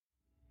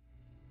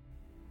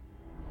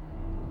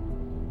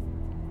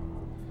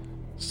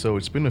So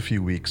it's been a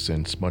few weeks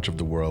since much of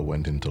the world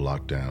went into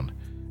lockdown,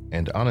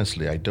 and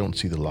honestly, I don't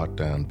see the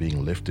lockdown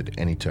being lifted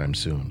anytime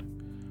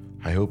soon.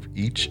 I hope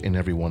each and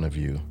every one of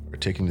you are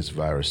taking this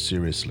virus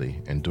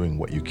seriously and doing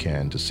what you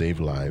can to save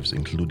lives,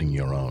 including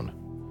your own.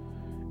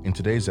 In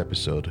today's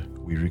episode,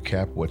 we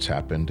recap what's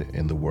happened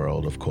in the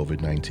world of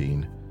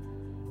COVID-19,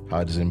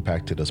 how it has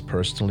impacted us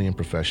personally and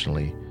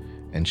professionally,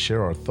 and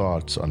share our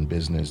thoughts on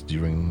business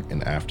during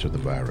and after the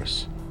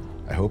virus.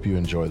 I hope you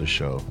enjoy the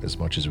show as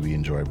much as we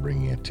enjoy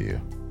bringing it to you.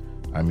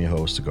 I'm your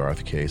host,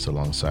 Garth Case,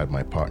 alongside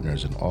my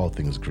partners in all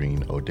things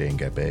green, O'Day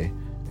Ngabe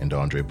and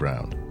Andre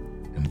Brown.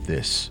 And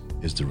this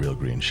is The Real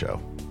Green Show.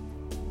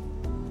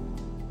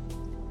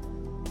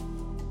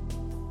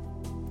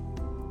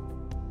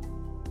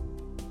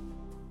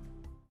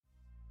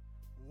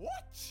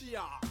 Watch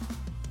ya!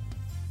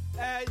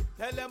 Hey,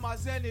 tell them a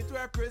Zenith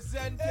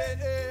representing.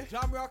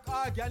 Jamrock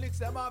Organics,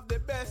 them have the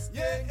best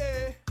thing.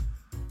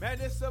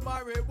 Medicine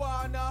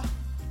marijuana.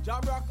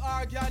 Jamrock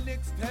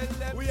Organics, tell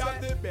them we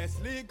have the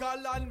best legal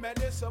and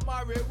medicine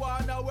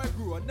marijuana. We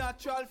grow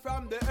natural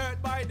from the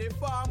earth by the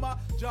farmer.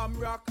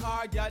 Jamrock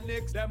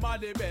Organics, them are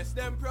the best.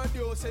 Them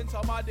producing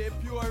some of the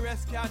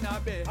purest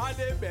cannabis. Are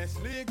the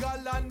best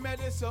legal and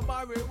medicine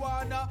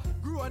marijuana.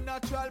 Grow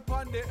natural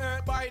from the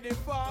earth by the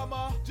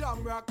farmer.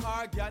 Jamrock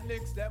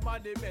Organics, them are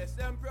the best.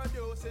 Them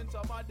producing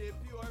some of the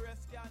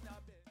purest cannabis.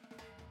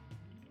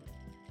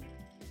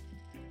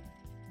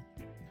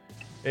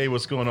 Hey,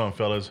 what's going on,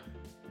 fellas?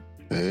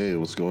 Hey,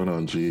 what's going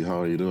on, G?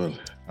 How are you doing?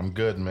 I'm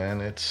good, man.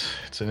 It's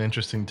an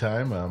interesting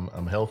time.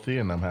 I'm healthy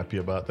and I'm happy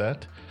about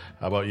that.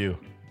 How about you?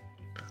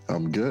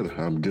 I'm good.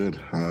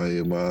 I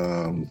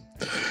am.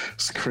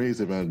 It's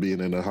crazy, man,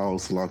 being in the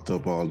house locked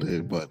up all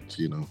day. But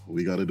you know,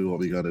 we got to do what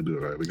we got to do,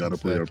 right? We got to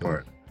play our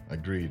part.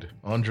 Agreed.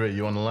 Andre,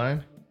 you on the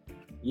line?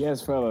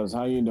 Yes, fellas.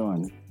 How you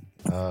doing?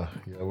 Yeah,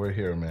 we're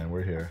here, man.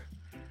 We're here.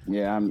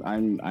 Yeah,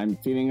 I'm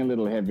feeling a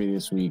little heavy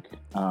this week.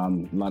 A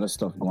lot of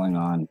stuff going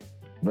on.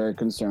 Very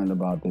concerned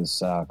about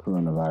this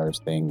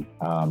coronavirus thing.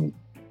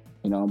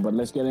 But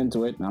let's get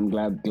into it. I'm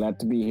glad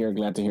to be here.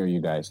 Glad to hear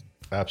you guys.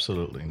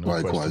 Absolutely. No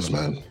Likewise,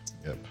 man.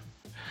 Yep.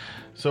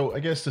 So I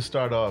guess to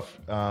start off,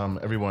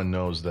 everyone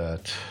knows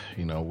that,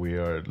 we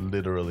are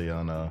literally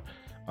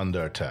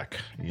under attack.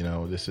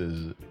 This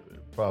is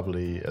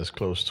probably as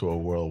close to a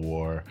world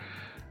war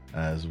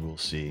as we'll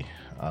see.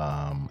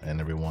 And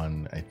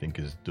everyone, I think,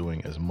 is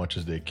doing as much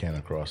as they can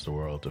across the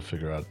world to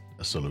figure out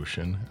a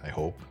solution, I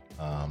hope,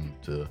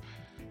 to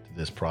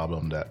this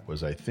problem that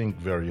was, I think,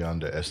 very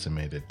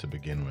underestimated to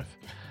begin with.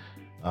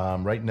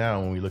 Right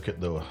now, when we look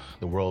at the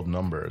world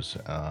numbers,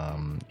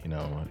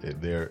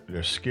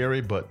 they're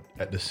scary, but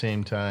at the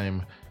same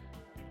time,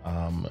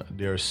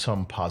 there's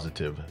some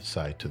positive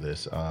side to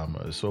this.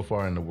 So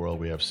far in the world,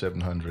 we have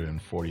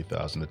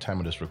 740,000, the time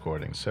of this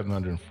recording,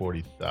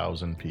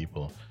 740,000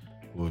 people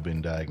who have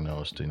been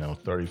diagnosed,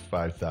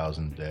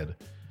 35,000 dead,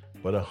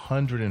 but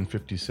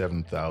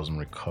 157,000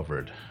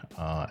 recovered.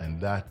 And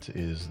that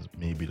is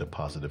maybe the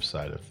positive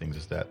side of things,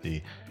 is that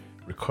the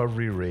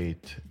recovery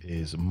rate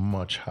is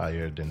much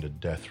higher than the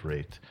death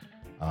rate,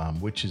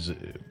 which is,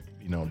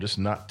 just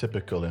not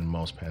typical in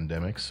most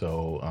pandemics.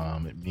 So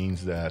it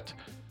means that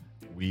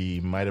we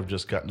might have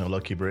just gotten a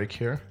lucky break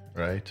here,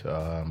 right?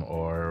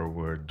 Or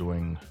we're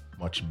doing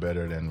much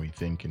better than we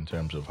think in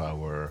terms of how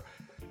we're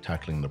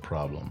tackling the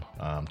problem.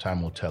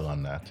 Time will tell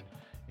on that.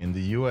 In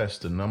the U.S.,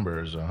 the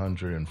number is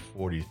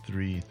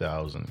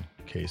 143,000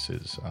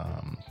 cases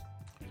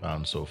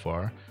found so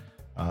far.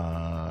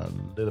 A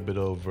little bit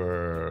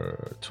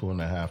over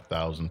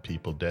 2,500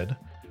 people dead.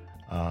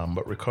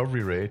 But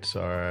recovery rates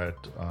are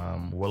at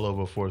well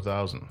over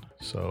 4,000.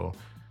 So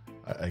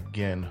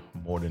again,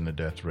 more than the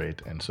death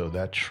rate. And so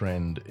that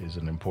trend is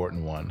an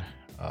important one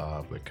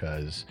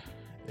because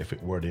if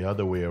it were the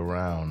other way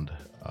around,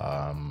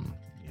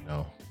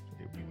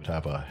 we would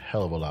have a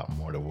hell of a lot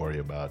more to worry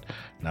about,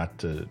 not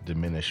to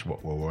diminish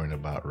what we're worrying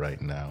about right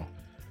now.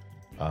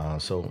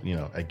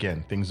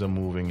 Again, things are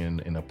moving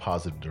in a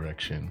positive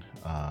direction.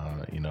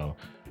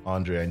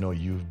 Andre, I know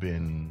you've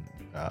been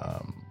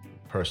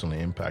personally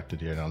impacted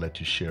here, and I'll let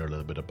you share a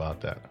little bit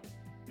about that.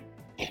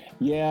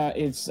 Yeah,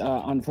 it's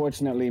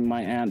unfortunately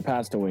my aunt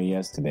passed away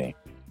yesterday.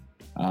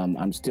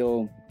 I'm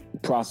still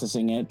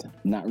processing it,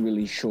 not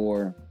really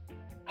sure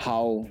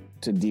how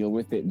to deal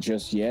with it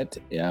just yet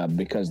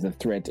because the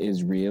threat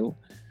is real.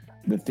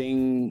 The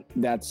thing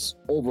that's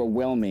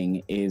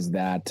overwhelming is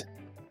that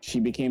she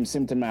became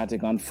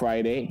symptomatic on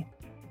Friday,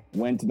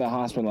 went to the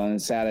hospital on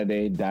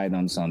Saturday, died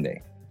on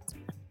Sunday.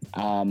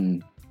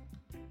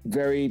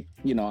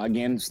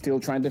 Again, still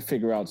trying to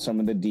figure out some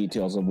of the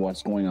details of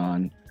what's going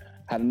on.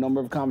 Had a number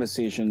of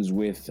conversations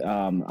with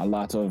a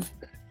lot of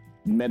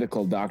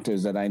medical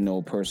doctors that I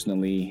know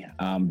personally,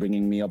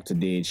 bringing me up to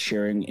date,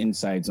 sharing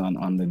insights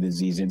on the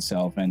disease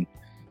itself. And,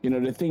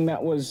 the thing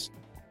that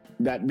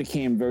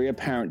became very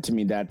apparent to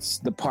me, that's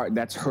the part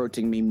that's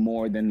hurting me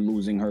more than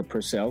losing her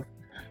per se,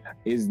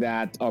 is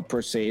that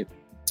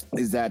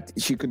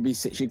she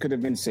could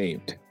have been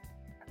saved.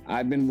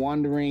 I've been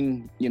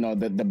wondering,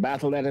 the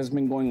battle that has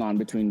been going on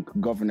between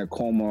Governor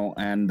Cuomo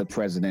and the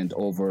president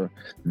over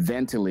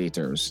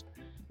ventilators.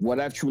 What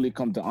I've truly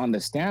come to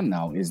understand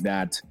now is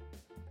that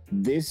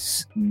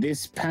this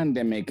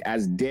pandemic,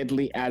 as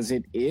deadly as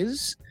it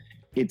is,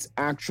 it's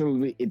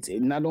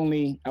not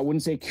only, I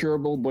wouldn't say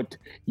curable, but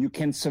you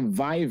can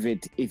survive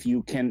it if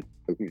you can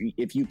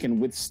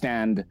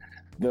withstand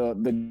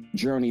the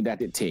journey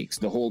that it takes,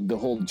 the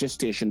whole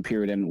gestation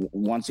period, and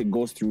once it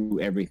goes through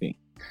everything.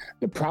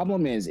 The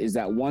problem is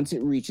that once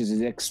it reaches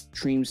its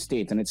extreme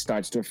state and it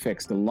starts to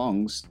affect the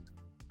lungs,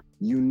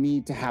 you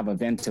need to have a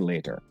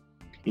ventilator.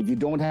 If you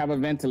don't have a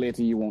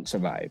ventilator, you won't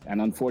survive.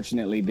 And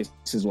unfortunately, this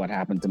is what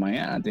happened to my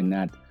aunt in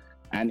that.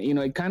 And,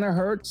 it kind of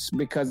hurts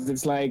because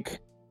it's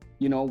like,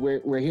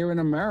 we're here in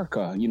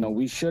America.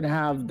 We should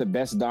have the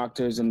best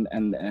doctors and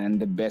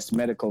the best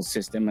medical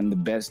system and the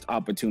best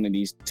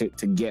opportunities to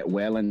get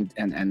well.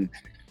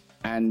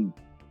 And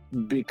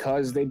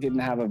because they didn't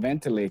have a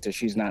ventilator,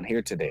 she's not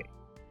here today.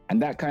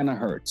 And that kind of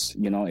hurts.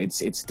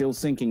 It's still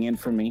sinking in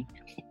for me.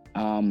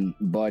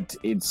 But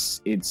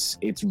it's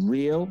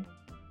real.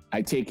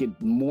 I take it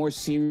more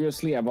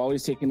seriously. I've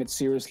always taken it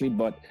seriously,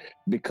 but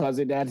because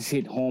it has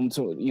hit home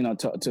to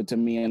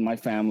me and my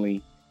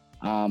family,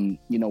 we're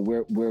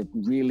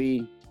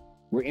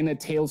in a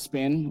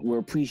tailspin. We're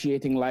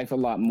appreciating life a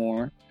lot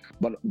more,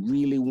 but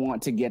really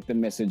want to get the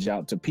message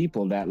out to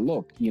people that,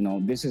 look,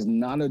 this is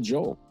not a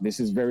joke. This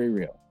is very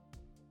real.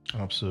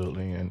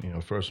 Absolutely.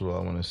 And, first of all,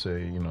 I want to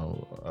say,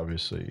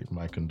 obviously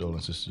my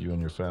condolences to you and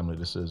your family.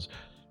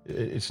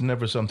 It's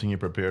never something you're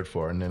prepared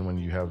for. And then when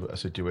you have a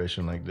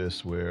situation like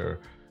this where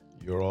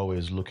you're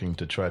always looking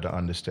to try to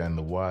understand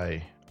the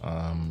why,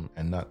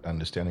 and not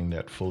understanding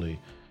that fully,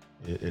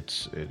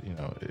 it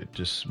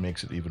just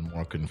makes it even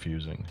more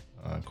confusing,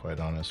 quite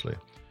honestly.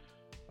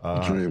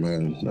 Dre,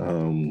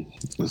 man,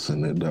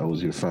 listen, that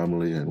was your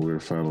family and we're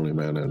family,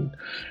 man. And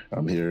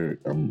I'm here,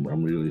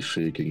 I'm really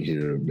shaking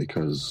here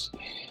because,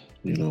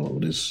 a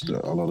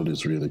lot of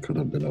this really could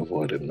have been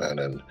avoided,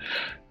 man.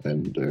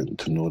 And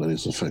to know that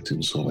it's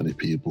affecting so many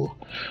people,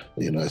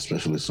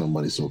 especially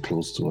somebody so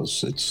close to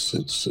us,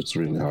 it's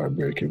really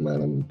heartbreaking,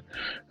 man.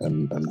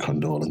 And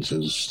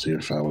condolences to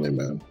your family,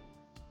 man.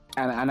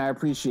 And I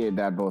appreciate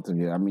that, both of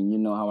you. I mean, you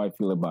know how I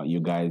feel about you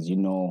guys.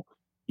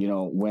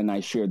 When I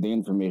shared the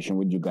information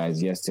with you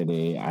guys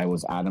yesterday, I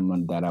was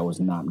adamant that I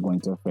was not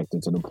going to affect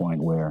it to the point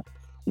where,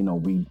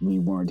 we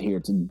weren't here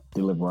to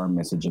deliver our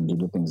message and do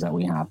the things that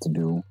we have to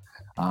do.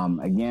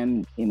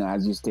 Again,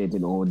 as you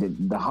stated,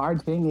 the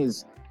hard thing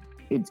is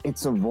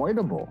it's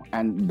avoidable.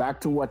 And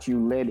back to what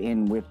you led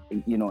in with,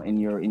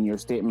 in your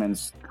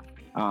statements,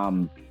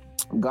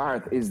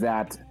 Garth, is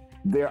that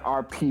there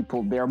are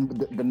people,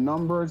 the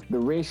numbers, the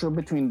ratio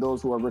between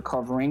those who are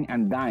recovering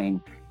and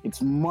dying,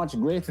 it's much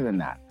greater than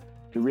that.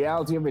 The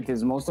reality of it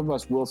is most of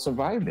us will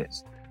survive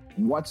this.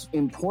 What's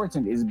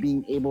important is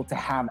being able to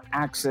have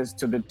access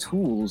to the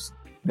tools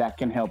that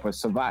can help us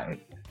survive.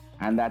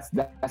 And that's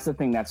the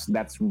thing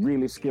that's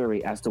really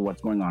scary as to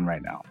what's going on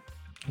right now.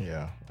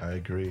 Yeah, I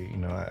agree.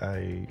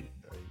 I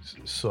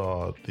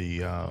saw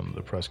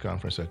the press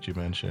conference that you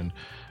mentioned,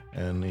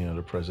 and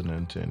the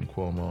president and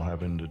Cuomo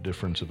having the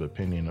difference of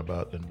opinion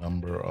about the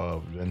number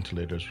of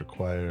ventilators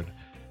required.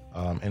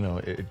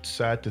 It's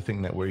sad to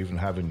think that we're even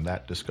having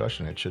that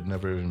discussion. It should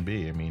never even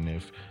be. I mean,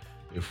 if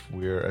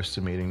we're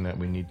estimating that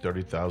we need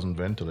 30,000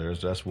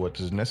 ventilators, that's what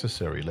is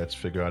necessary. Let's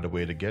figure out a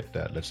way to get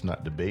that. Let's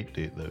not debate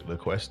the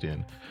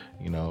question,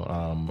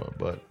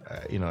 But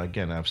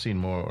again, I've seen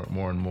more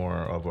and more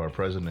of our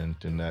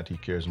president in that he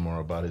cares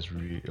more about his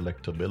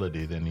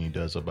re-electability than he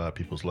does about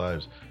people's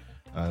lives.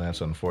 And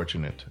that's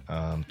unfortunate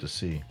to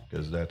see,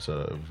 because that's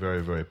a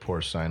very, very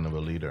poor sign of a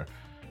leader.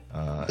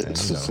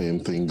 It's the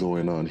same thing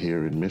going on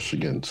here in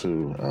Michigan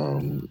too.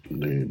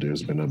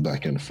 There's been a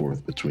back and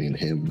forth between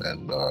him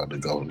and the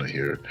governor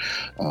here,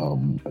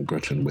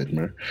 Gretchen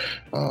Whitmer.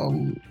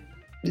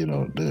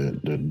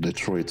 The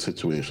Detroit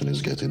situation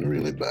is getting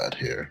really bad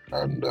here,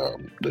 and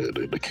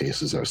the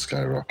cases are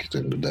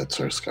skyrocketing, the deaths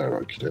are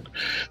skyrocketing,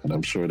 and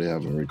I'm sure they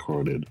haven't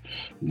recorded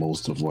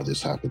most of what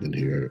is happening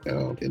here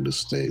in the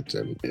state.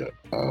 And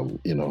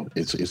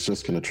it's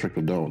just going to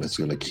trickle down. It's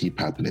going to keep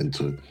happening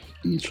to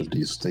each of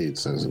these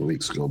states as the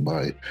weeks go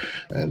by,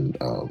 and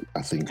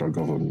I think our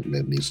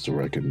government needs to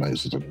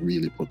recognize it and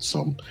really put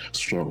some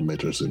strong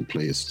measures in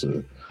place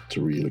to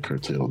really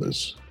curtail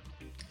this.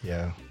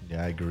 Yeah,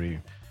 I agree.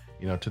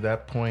 To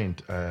that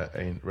point,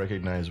 I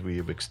recognize we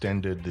have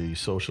extended the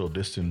social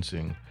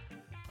distancing,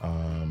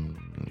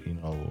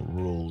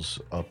 rules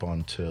up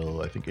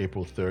until I think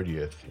April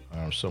 30th,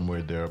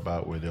 somewhere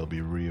thereabout, where they'll be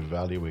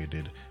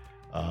reevaluated.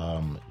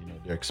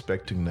 They're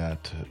expecting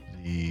that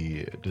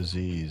the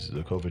disease,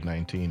 the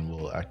COVID-19,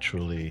 will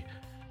actually,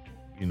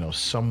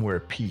 somewhere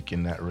peak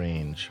in that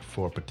range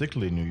for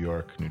particularly New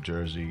York, New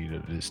Jersey,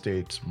 the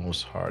states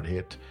most hard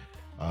hit.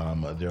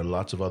 There are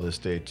lots of other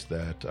states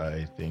that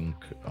I think,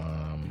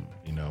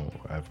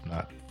 have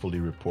not fully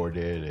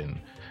reported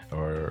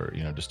or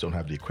just don't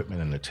have the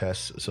equipment and the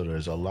tests. So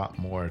there's a lot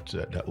more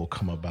that will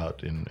come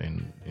about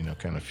in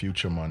kind of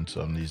future months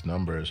on these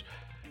numbers.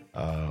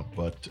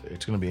 But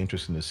it's going to be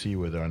interesting to see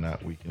whether or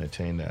not we can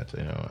attain that.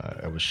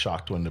 I was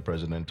shocked when the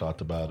president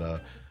talked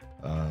about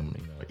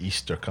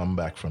Easter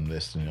comeback from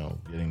this,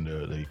 getting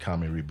the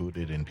economy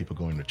rebooted and people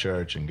going to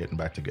church and getting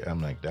back together.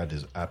 I'm like, that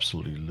is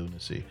absolutely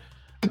lunacy.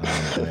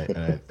 And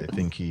I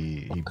think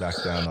he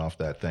backed down off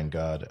that, thank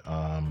God,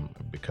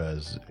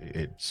 because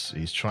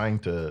he's trying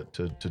to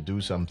do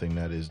something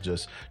that is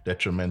just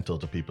detrimental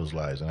to people's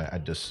lives, and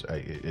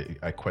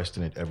I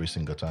question it every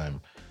single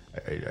time.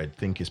 I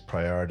think his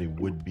priority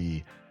would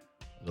be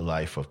the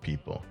life of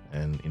people,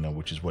 and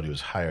which is what he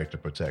was hired to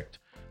protect.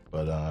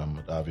 But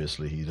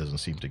obviously he doesn't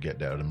seem to get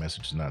that, or the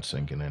message is not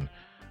sinking in.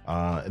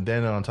 And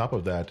then on top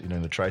of that,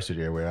 in the tri-state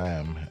area where I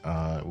am,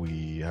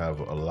 we have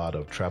a lot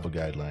of travel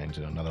guidelines,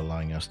 not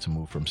allowing us to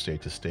move from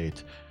state to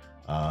state.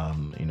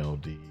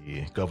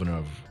 The governor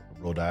of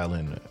Rhode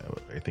Island,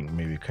 I think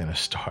maybe kind of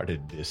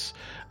started this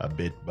a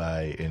bit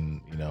by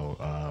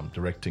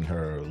directing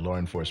her law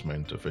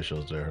enforcement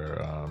officials,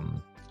 her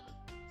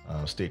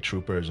state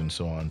troopers and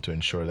so on, to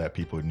ensure that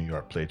people with New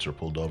York plates were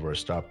pulled over or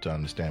stopped to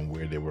understand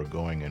where they were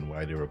going and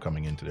why they were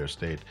coming into their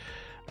state.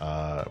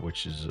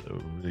 Which is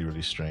really,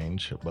 really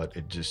strange, but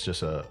it's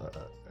just a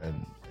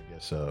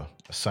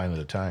sign of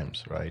the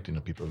times,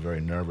 right? People are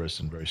very nervous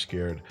and very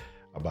scared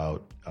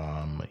about,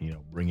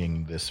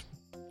 bringing this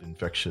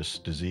infectious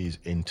disease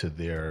into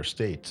their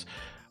states,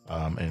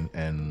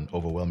 and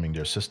overwhelming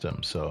their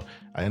system. So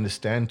I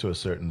understand to a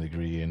certain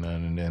degree, and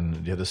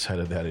then the other side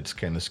of that, it's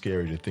kind of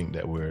scary to think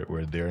that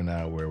we're there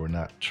now, where we're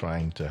not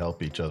trying to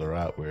help each other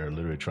out. We're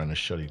literally trying to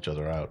shut each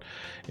other out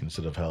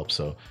instead of help.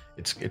 So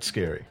it's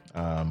scary,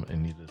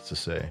 and needless to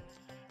say.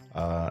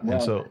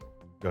 And so,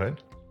 go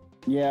ahead.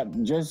 Yeah,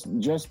 just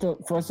to,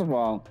 first of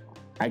all,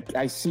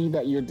 I see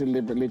that you're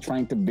deliberately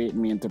trying to bait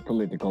me into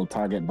political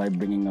target by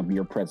bringing up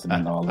your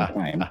president all the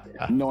time,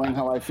 knowing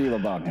how I feel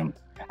about him.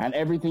 And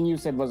everything you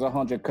said was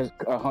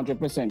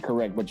 100%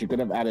 correct, but you could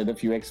have added a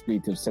few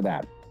expletives to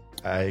that.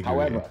 I agree.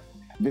 However,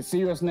 the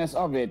seriousness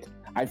of it,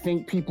 I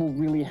think people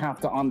really have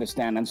to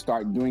understand and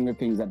start doing the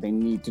things that they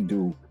need to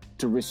do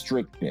to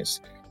restrict this.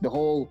 The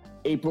whole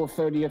April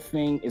 30th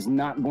thing is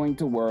not going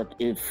to work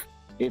if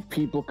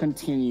people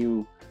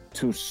continue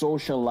to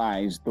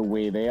socialize the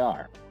way they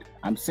are.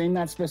 I'm saying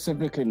that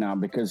specifically now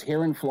because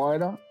here in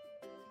Florida,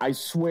 I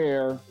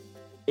swear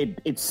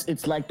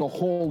it's like the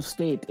whole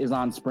state is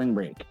on spring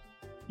break.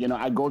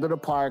 I go to the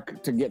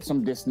park to get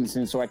some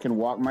distancing so I can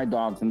walk my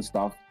dogs and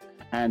stuff,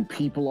 and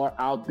people are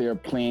out there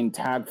playing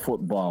tag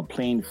football,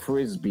 playing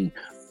frisbee,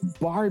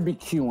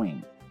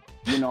 barbecuing.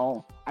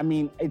 I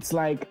mean, it's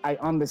like I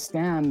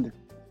understand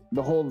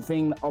the whole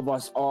thing of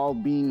us all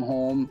being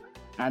home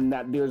and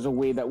that there's a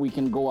way that we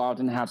can go out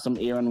and have some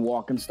air and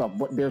walk and stuff,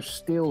 but they're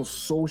still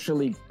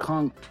socially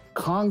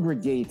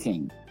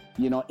congregating,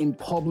 in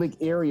public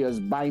areas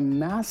by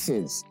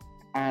masses.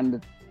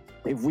 And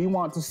if we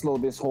want to slow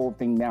this whole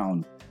thing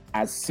down,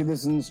 as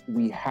citizens,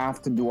 we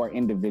have to do our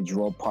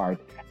individual part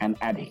and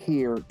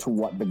adhere to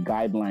what the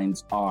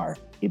guidelines are.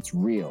 It's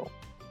real.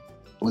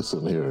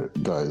 Listen here,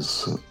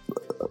 guys.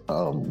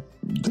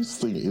 This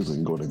thing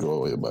isn't going to go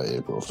away by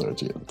April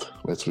 30th.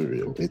 Let's be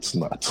real. It's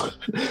not.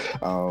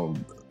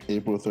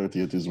 April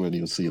 30th is when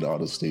you see the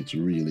other states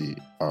really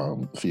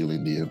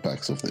feeling the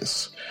impacts of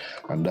this.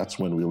 And that's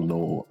when we'll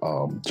know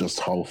just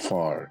how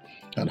far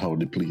and how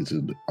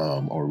depleted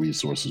our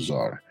resources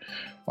are.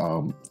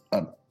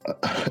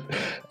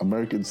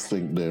 Americans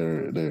think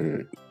they're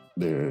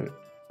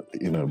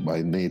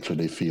by nature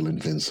they feel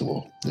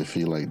invincible. They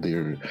feel like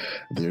they're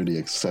the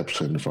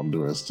exception from the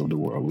rest of the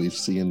world. We've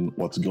seen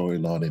what's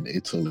going on in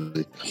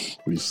Italy.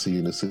 We've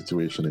seen the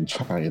situation in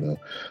China.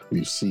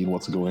 We've seen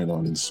what's going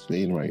on in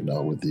Spain right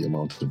now with the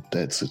amount of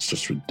deaths. It's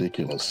just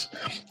ridiculous.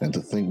 And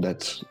to think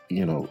that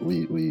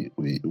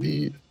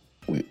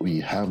we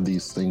have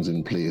these things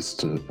in place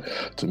to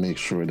make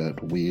sure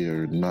that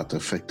we're not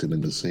affected in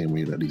the same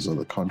way that these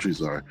other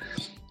countries are.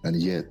 And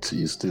yet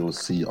you still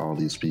see all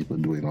these people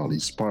doing all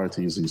these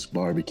parties, these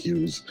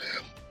barbecues,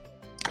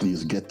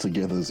 these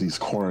get-togethers, these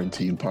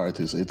quarantine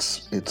parties.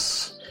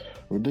 It's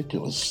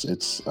ridiculous.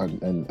 It's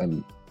not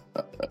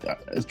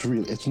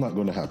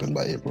going to happen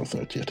by April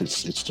 30th.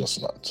 It's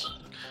just not.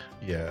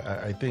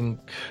 Yeah, I think,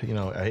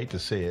 I hate to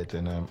say it,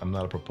 and I'm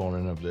not a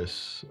proponent of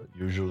this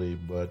usually,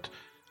 but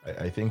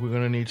I think we're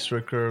going to need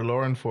stricter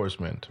law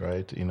enforcement,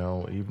 right?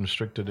 Even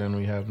stricter than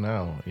we have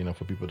now,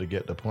 for people to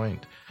get the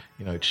point.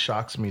 It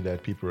shocks me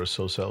that people are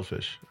so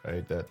selfish,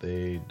 right? That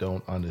they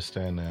don't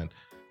understand that,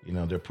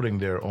 they're putting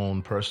their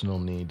own personal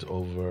needs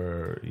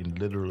over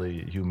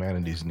literally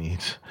humanity's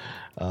needs.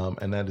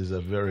 And that is a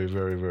very,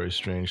 very, very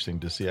strange thing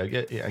to see.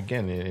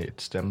 Again,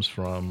 it stems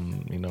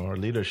from, our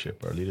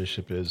leadership. Our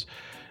leadership is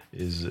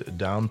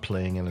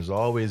downplaying and has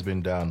always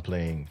been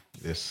downplaying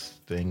this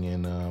thing.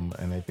 And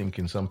I think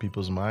in some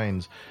people's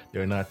minds,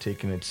 they're not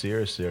taking it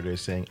seriously. They're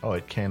saying, oh,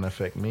 it can't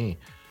affect me.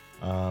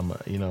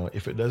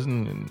 If it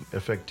doesn't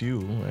affect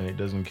you and it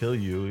doesn't kill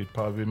you, it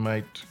probably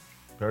might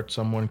hurt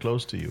someone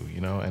close to you,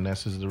 and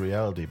this is the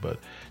reality. But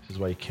this is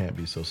why you can't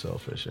be so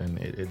selfish, and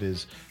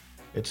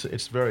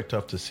it's very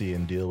tough to see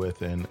and deal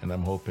with, and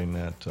I'm hoping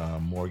that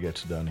more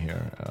gets done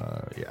here.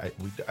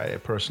 I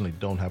personally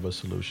don't have a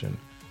solution.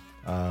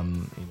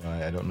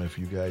 I don't know if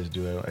you guys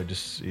do. I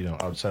just,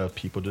 outside of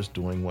people just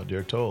doing what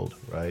they're told,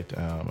 right,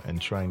 and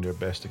trying their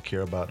best to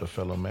care about the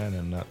fellow man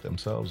and not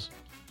themselves.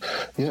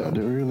 Yeah,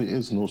 there really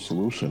is no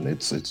solution.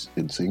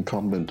 It's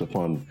incumbent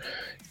upon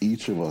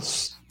each of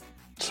us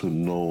to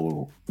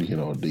know,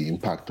 the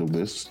impact of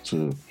this,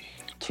 to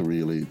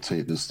really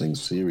take this thing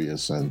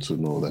serious, and to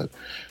know that,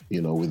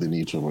 within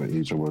each of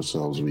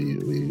ourselves,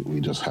 we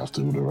just have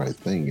to do the right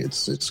thing.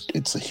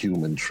 It's a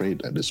human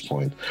trait at this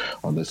point,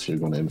 unless you're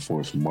going to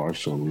enforce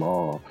martial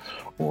law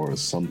or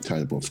some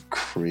type of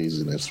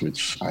craziness,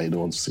 which I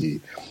don't see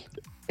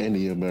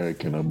any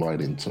American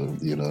abiding to.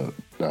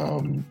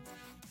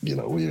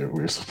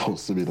 We're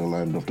supposed to be the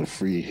land of the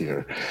free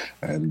here,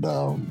 and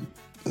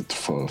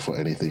for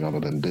anything other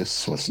than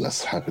this,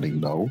 that's happening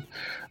now,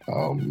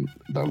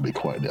 that'll be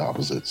quite the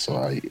opposite.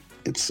 So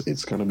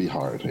it's gonna be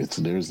hard.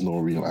 There's no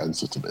real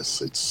answer to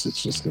this.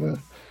 It's just gonna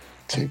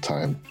take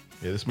time.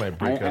 Yeah, this might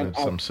break out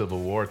into some Civil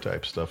War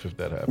type stuff if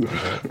that happens.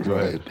 Right? Go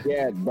ahead.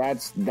 Yeah,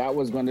 that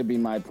was going to be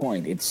my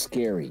point. It's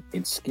scary.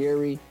 It's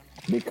scary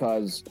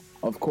because,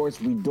 of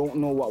course, we don't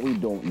know what we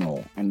don't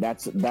know, and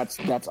that's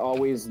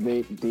always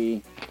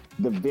the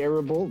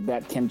variable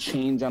that can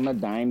change on a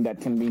dime. That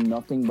can be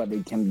nothing, but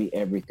it can be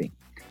everything.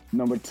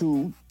 Number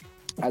two,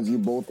 as you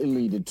both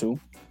alluded to,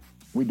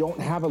 we don't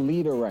have a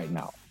leader right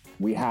now.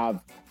 We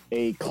have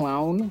a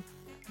clown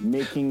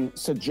making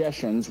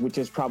suggestions, which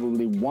is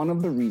probably one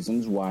of the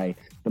reasons why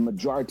the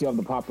majority of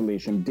the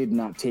population did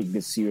not take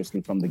this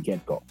seriously from the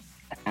get-go.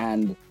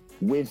 And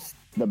with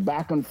the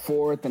back and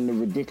forth and the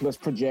ridiculous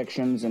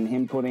projections and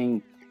him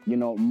putting,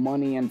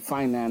 money and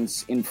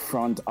finance in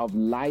front of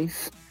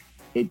life,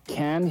 it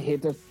can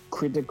hit a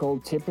critical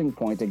tipping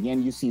point.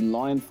 Again, you see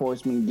law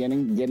enforcement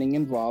getting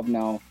involved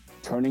now,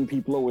 turning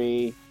people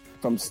away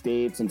from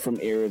states and from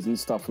areas and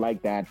stuff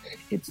like that.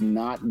 It's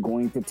not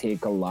going to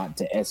take a lot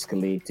to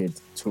escalate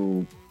it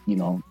to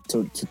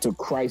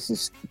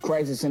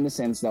crisis in the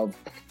sense of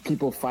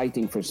people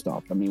fighting for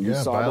stuff. I mean, we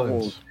saw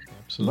violence.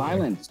 The whole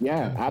violence.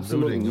 Yeah,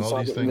 absolutely. Looting,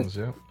 all these things.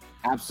 Yeah.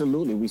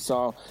 Absolutely. We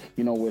saw,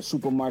 where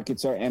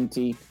supermarkets are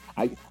empty.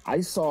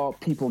 I saw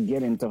people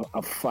get into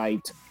a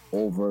fight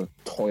over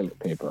toilet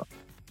paper.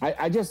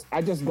 I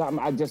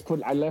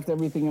left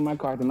everything in my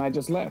cart and I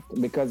just left,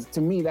 because to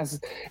me,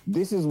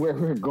 this is where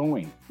we're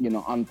going,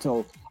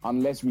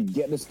 unless we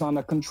get this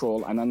under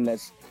control and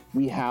unless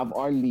we have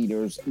our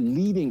leaders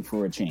leading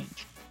for a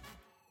change.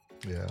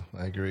 Yeah,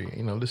 I agree.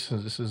 This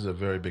is a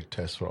very big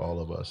test for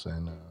all of us,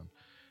 and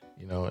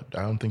I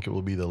don't think it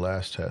will be the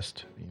last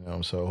test.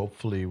 So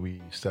hopefully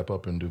we step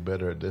up and do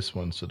better at this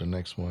one, so the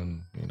next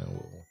one,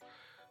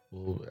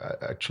 we'll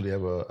actually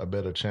have a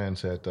better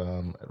chance at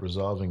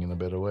resolving in a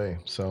better way.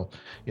 So,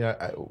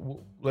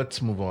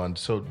 let's move on.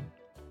 So,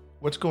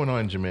 what's going on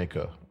in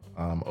Jamaica?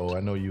 I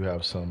know you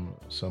have some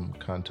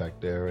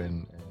contact there,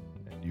 and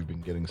you've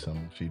been getting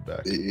some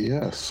feedback.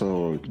 Yeah,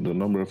 so the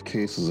number of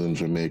cases in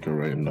Jamaica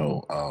right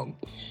now,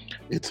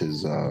 it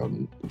is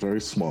very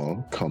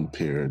small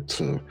compared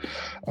to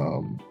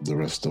the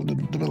rest of the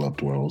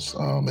developed world.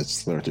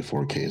 It's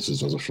 34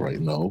 cases as of right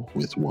now,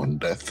 with 1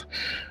 death.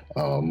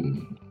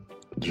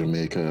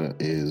 Jamaica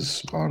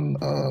is on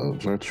a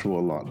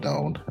virtual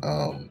lockdown.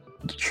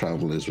 The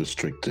travel is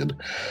restricted.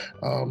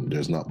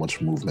 There's not much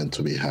movement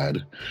to be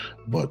had.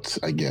 But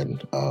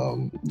again,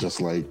 just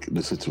like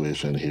the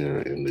situation here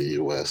in the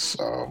US,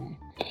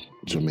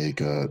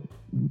 Jamaica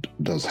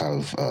does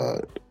have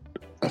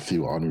a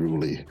few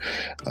unruly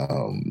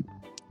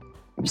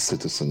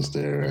citizens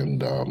there,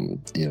 and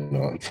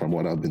from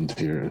what I've been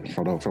hearing,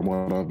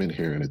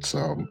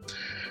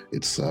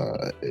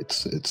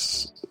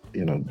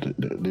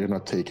 they're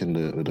not taking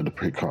the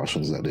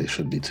precautions that they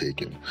should be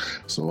taking.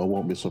 So I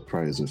won't be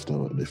surprised if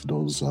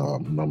those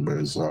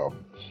numbers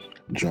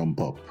jump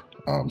up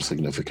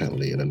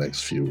significantly in the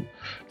next few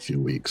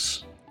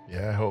weeks.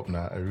 Yeah, I hope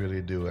not. I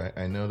really do.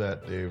 I know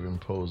that they've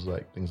imposed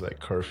things like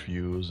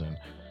curfews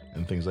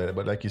and things like that.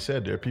 But like you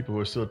said, there are people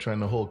who are still trying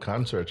to hold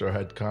concerts or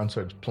had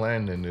concerts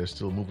planned, and they're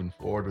still moving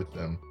forward with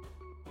them,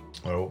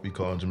 or what we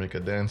call in Jamaica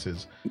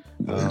dances.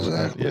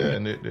 Exactly.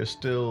 And they're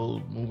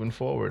still moving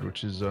forward,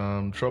 which is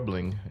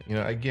troubling.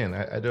 Again,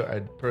 I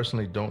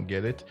personally don't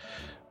get it,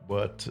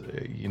 but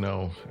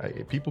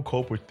people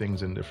cope with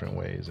things in different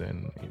ways,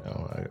 and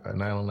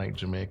an island like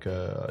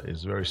Jamaica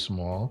is very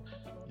small.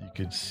 You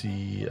could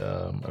see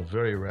a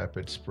very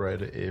rapid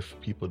spread if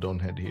people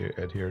don't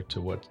adhere to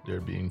what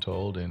they're being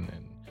told, and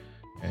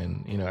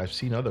I've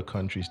seen other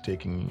countries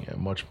taking a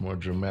much more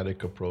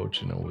dramatic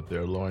approach, with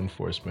their law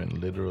enforcement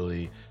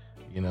literally,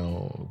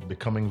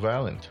 becoming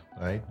violent,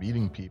 right?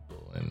 Beating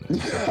people and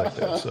stuff like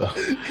that.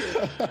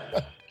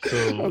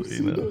 So I've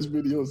seen those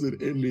videos in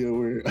India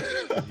where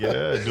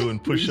doing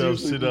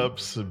push-ups,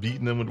 sit-ups,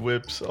 beating them with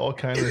whips, all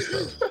kinds of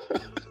stuff.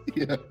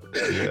 Yeah,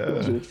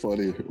 it's just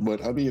funny.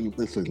 But I mean,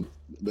 listen,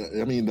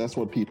 I mean, that's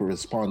what people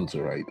respond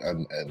to, right?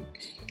 And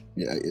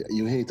yeah,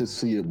 you hate to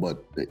see it,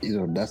 but you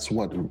know, that's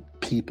what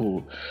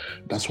people,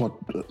 that's what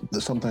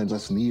sometimes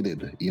that's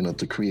needed, you know,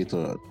 to create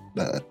a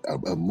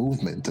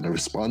movement and a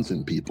response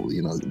in people.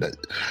 You know, that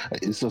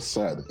it's just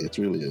sad. It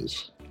really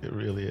is. It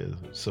really is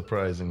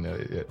surprising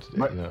that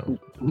But- you know,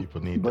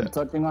 people need But that.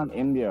 touching on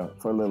India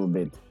for a little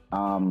bit,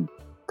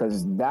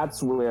 because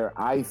that's where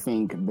I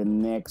think the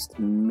next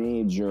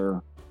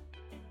major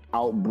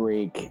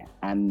outbreak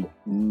and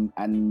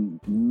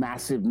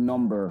massive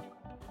number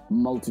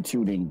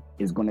multituding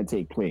is going to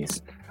take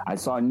place. I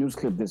saw a news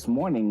clip this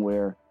morning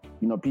where,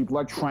 you know, people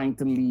are trying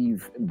to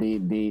leave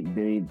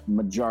the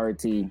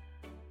majority,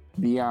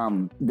 the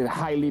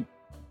highly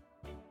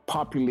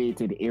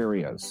populated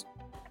areas,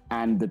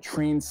 and the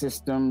train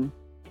system,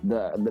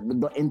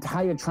 the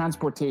entire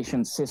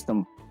transportation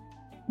system.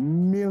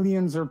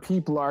 Millions of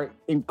people are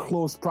in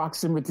close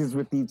proximities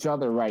with each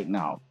other right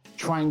now,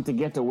 trying to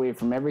get away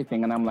from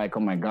everything. And I'm like, oh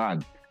my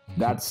God,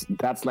 that's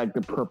like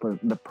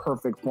the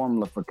perfect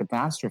formula for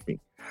catastrophe.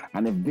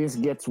 And if this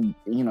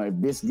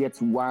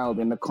gets wild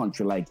in a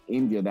country like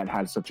India that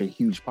has such a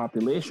huge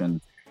population,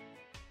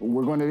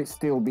 we're going to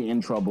still be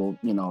in trouble,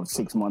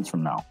 6 months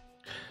from now.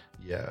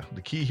 Yeah,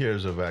 the key here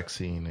is a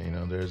vaccine. You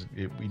know,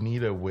 we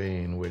need a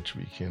way in which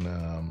we can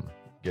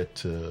get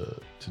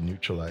to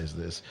neutralize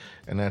this,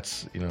 and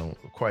that's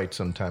quite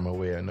some time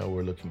away. I know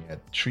we're looking at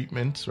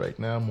treatments right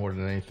now more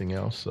than anything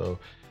else, so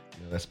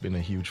that's been a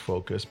huge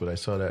focus. But I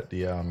saw that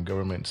the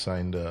government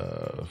signed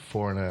a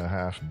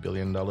 $4.5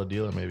 billion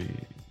deal, or maybe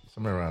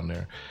somewhere around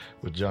there,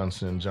 with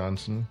Johnson &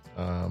 Johnson,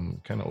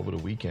 kind of over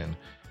the weekend.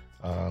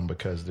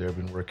 Because they've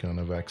been working on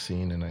a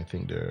vaccine, and I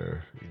think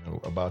they're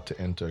about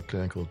to enter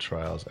clinical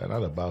trials. And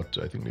not about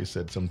to, I think they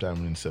said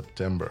sometime in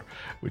September,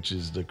 which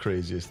is the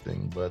craziest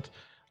thing. But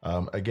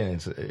again,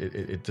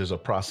 there's a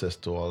process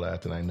to all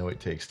that, and I know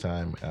it takes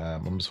time.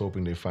 I'm just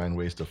hoping they find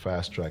ways to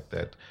fast track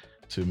that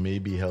to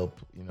maybe help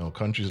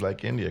countries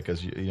like India,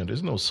 because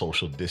there's no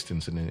social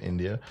distancing in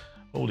India.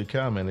 Holy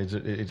cow, man!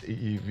 If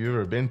you've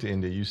ever been to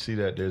India, you see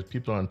that there's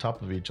people on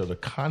top of each other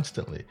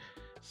constantly.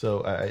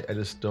 So I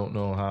just don't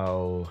know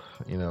how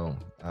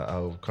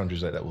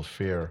countries like that will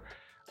fare.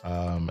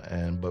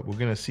 But we're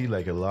going to see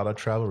like a lot of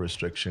travel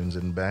restrictions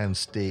and bans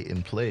stay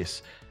in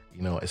place,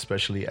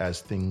 especially as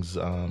things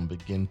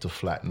begin to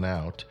flatten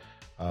out.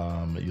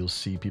 You'll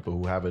see people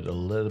who have it a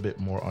little bit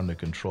more under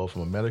control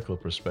from a medical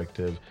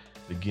perspective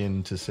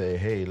begin to say,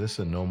 hey,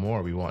 listen, no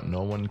more. We want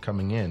no one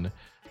coming in,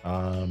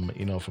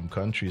 from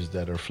countries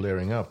that are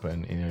flaring up.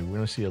 And we're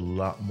going to see a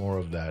lot more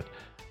of that.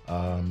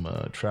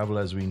 Travel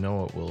as we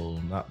know it will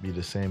not be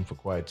the same for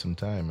quite some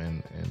time,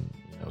 and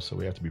so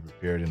we have to be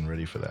prepared and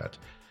ready for that.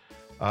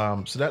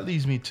 So that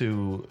leads me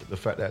to the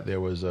fact that there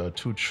was a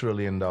 $2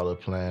 trillion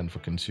plan for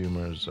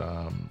consumers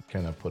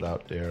kind of put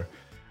out there,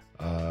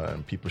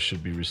 and people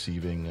should be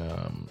receiving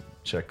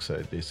checks,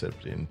 they said,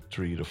 in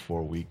 3 to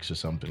 4 weeks or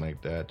something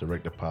like that.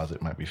 Direct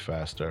deposit might be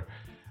faster.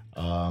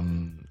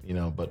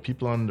 But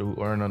people who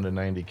earn under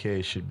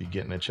 90K should be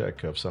getting a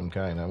check of some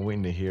kind. I'm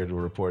waiting to hear the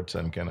reports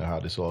on kind of how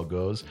this all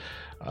goes.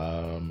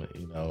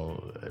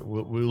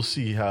 We'll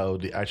see how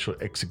the actual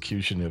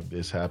execution of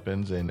this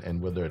happens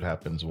and whether it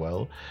happens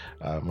well.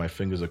 My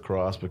fingers are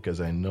crossed,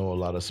 because I know a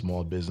lot of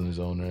small business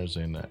owners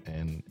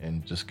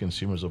and just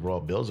consumers overall,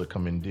 bills are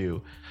coming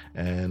due,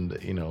 and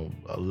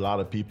a lot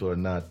of people are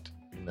not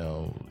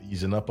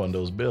easing up on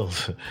those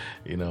bills.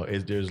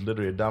 There's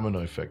literally a domino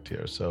effect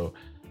here. So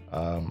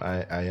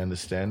I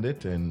understand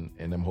it, and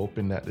I'm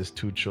hoping that this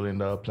 $2 trillion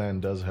plan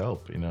does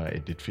help.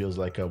 It feels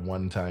like a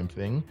one-time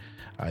thing.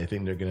 I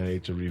think they're going to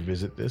need to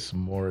revisit this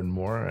more and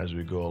more as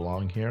we go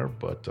along here,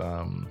 but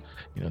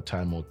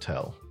time will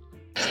tell.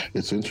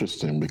 It's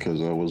interesting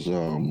because I was,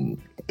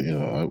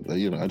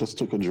 I just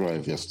took a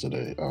drive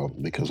yesterday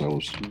because I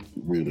was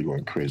really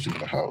going crazy in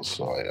the house.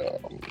 So I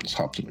just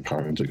hopped in the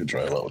car and took a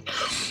drive out,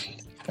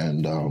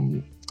 and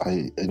a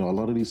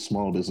lot of these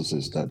small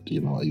businesses that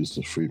I used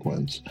to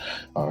frequent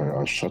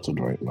are shuttered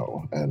right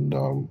now, and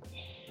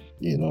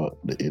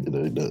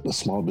the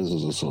Small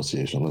Business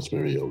Association, let's be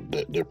real,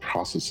 their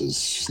process is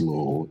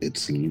slow,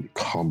 it's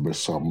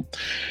cumbersome,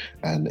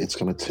 and it's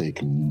going to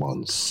take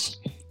months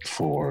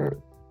for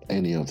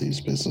any of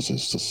these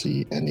businesses to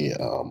see any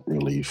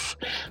relief.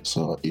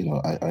 So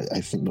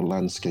I think the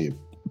landscape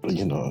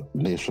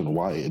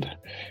nationwide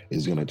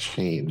is going to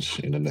change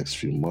in the next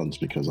few months,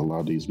 because a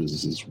lot of these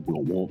businesses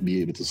won't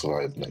be able to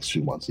survive the next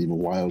few months, even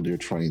while they're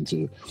trying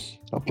to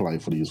apply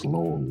for these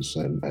loans.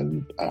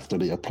 And after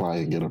they apply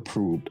and get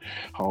approved,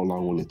 how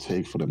long will it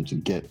take for them to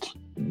get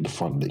the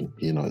funding?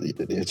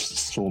 It's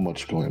so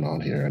much going on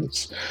here, and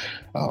it's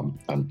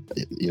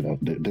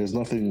there's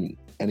nothing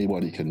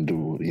anybody can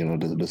do.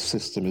 The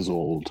system is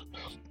old,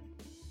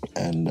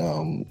 and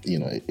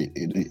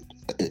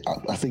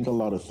I think a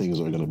lot of things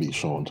are going to be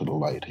shown to the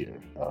light here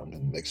in the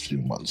next few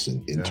months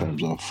in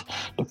terms of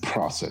the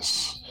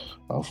process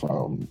of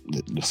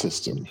the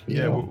system.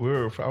 I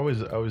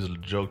always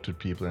joked with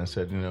people and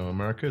said,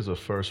 America is a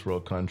first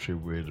world country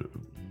with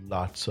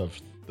lots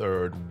of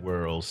third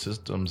world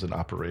systems and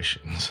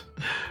operations,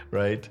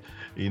 right?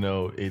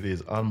 It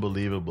is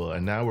unbelievable.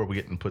 And now we're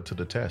getting put to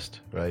the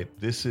test, right?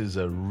 This is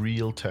a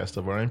real test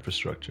of our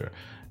infrastructure.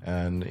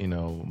 And,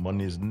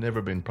 money has never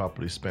been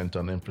properly spent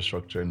on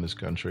infrastructure in this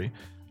country.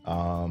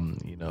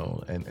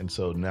 And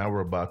so now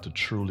we're about to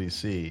truly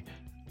see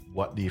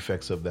what the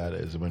effects of that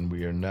is when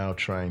we are now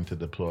trying to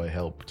deploy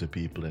help to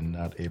people and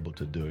not able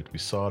to do it. We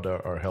saw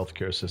our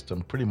healthcare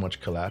system pretty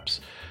much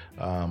collapse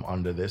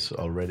under this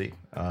already,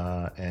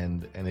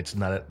 and it's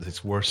not at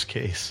its worst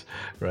case,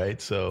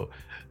 right? So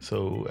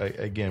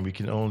again, we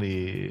can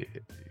only,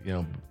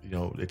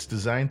 it's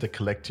designed to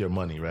collect your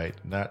money, right?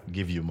 Not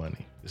give you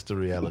money. It's the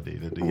reality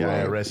that the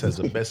IRS has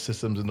the best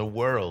systems in the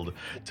world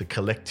to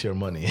collect your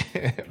money,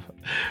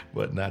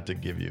 but not to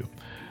give you.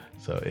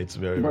 So it's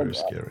very, very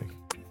scary.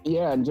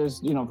 Yeah, and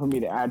just, for me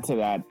to add to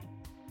that,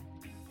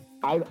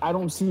 I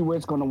don't see where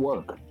it's going to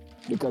work,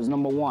 because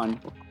number one,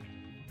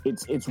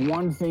 it's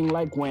one thing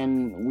like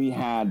when we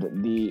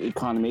had the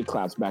economy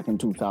collapse back in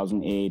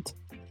 2008,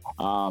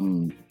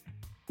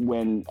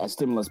 when a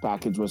stimulus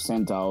package was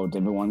sent out,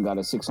 everyone got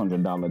a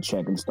 $600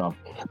 check and stuff,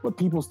 but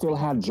people still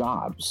had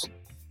jobs.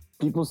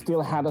 People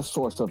still had a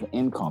source of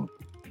income.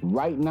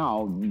 Right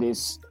now,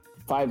 this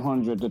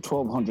 $500 to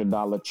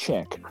 $1,200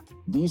 check,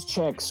 these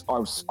checks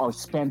are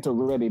spent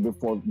already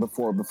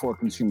before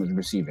consumers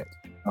receive it.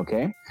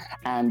 Okay,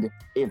 and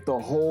if the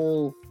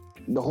whole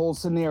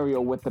scenario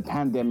with the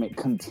pandemic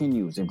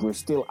continues, if we're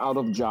still out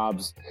of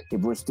jobs,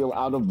 if we're still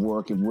out of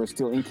work, if we're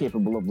still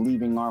incapable of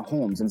leaving our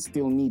homes and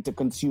still need to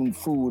consume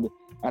food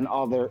and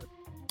other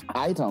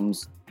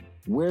items,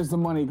 where's the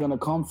money going to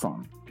come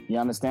from? You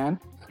understand?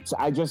 So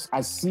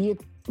I see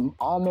it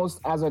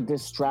almost as a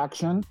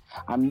distraction.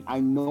 I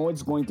know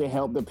it's going to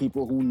help the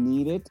people who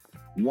need it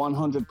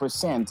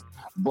 100%,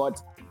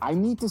 but I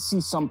need to see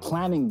some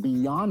planning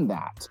beyond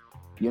that,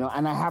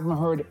 and I haven't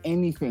heard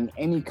any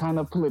kind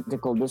of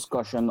political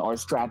discussion or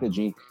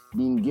strategy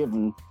being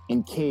given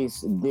in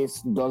case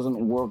this doesn't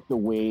work the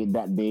way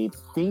that they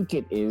think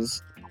it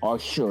is or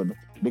should,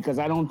 because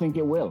I don't think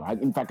it will.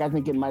 In fact, I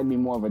think it might be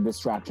more of a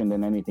distraction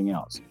than anything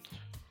else.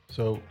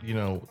 So,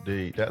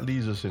 that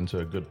leads us into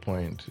a good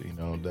point,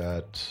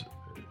 that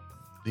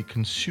the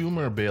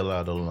consumer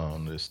bailout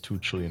alone, this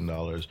 $2 trillion,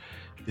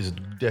 is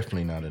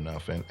definitely not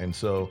enough. And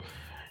so,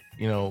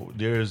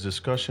 there's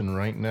discussion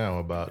right now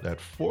about that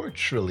 $4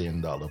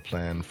 trillion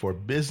plan for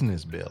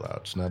business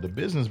bailouts. Now, the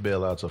business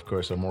bailouts, of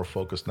course, are more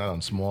focused not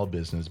on small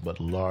business, but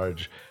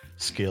large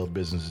scale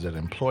businesses that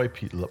employ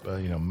people,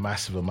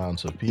 massive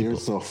amounts of people.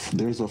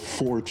 There's a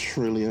 $4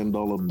 trillion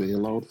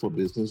bailout for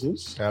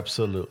businesses.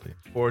 Absolutely,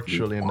 $4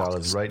 trillion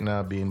right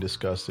now being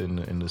discussed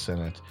in the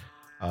Senate,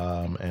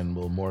 and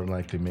will more than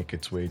likely make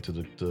its way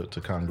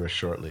to Congress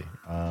shortly.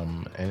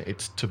 And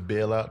it's to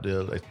bail out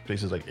the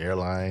places like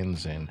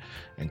airlines and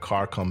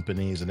car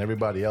companies and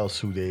everybody else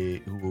who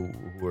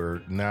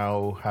are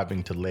now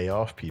having to lay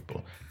off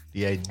people.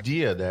 The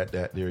idea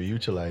that they're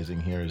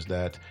utilizing here is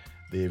that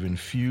they've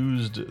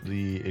infused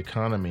the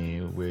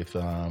economy with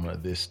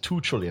this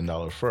 $2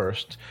 trillion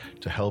first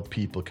to help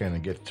people kind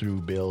of get through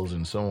bills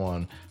and so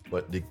on.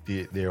 But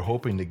they're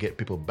hoping to get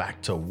people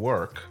back to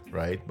work,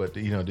 right? But,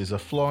 there's a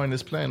flaw in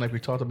this plan, like we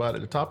talked about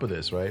at the top of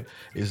this, right?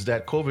 Is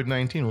that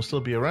COVID-19 will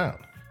still be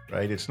around,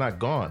 right? It's not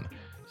gone.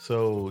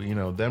 So,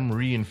 them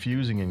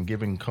reinfusing and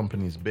giving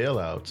companies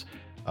bailouts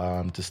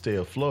to stay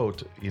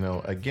afloat,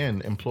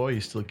 again,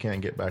 employees still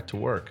can't get back to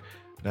work.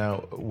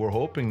 Now, we're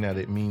hoping that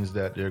it means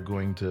that they're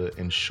going to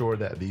ensure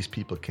that these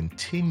people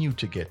continue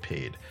to get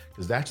paid,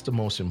 because that's the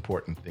most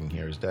important thing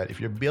here, is that if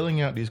you're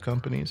bailing out these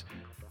companies,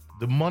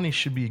 the money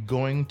should be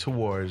going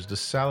towards the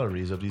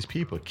salaries of these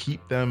people.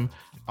 Keep them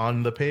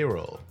on the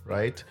payroll,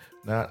 right?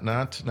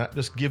 Not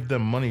just give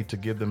them money to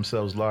give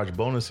themselves large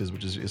bonuses,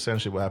 which is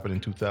essentially what happened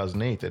in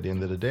 2008 at the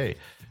end of the day,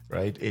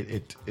 right?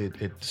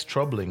 It's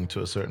troubling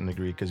to a certain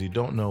degree because you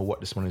don't know what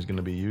this money is going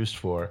to be used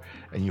for,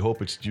 and you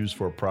hope it's used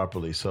for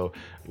properly. So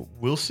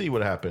we'll see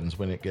what happens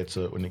when it gets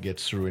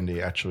through and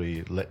they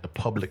actually let the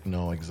public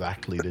know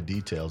exactly the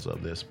details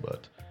of this.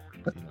 But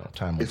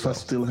time will if tell. I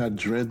still had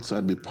dreads,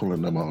 I'd be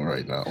pulling them out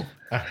right now.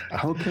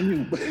 How can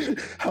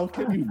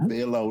you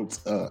bail out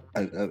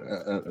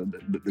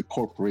the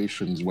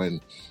corporations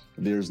when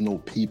there's no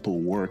people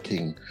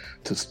working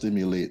to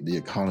stimulate the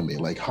economy?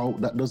 Like, how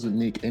that doesn't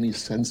make any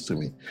sense to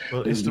me.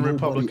 Well, it's the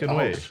Republican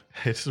way.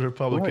 It's the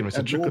Republican way. It's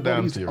a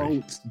trickle-down theory.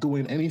 Nobody's out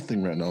doing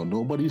anything right now.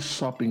 Nobody's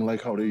shopping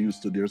like how they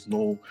used to. There's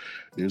no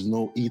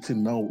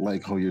eating out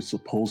like how you're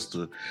supposed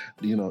to.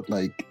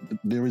 Like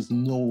there is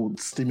no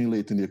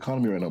stimulating the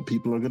economy right now.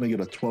 People are gonna get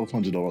a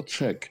 $1,200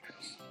 check,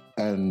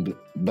 and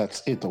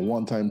that's it, a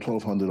one-time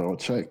 $1,200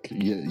 check.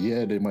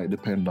 Yeah, they might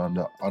depend on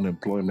the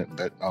unemployment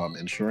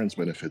insurance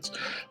benefits,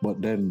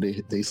 but then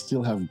they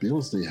still have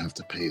bills they have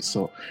to pay.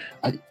 So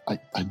I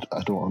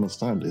don't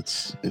understand.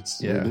 It's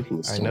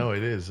ridiculous. I know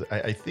it is.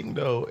 I think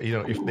though,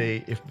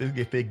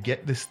 if they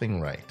get this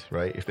thing right,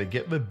 if they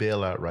get the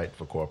bailout right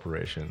for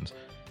corporations,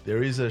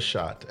 there is a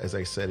shot, as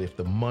I said, if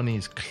the money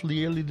is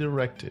clearly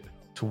directed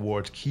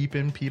towards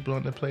keeping people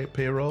on the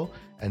payroll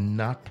and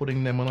not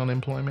putting them on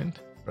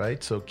unemployment,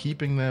 right? So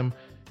keeping them,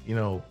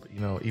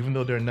 even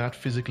though they're not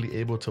physically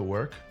able to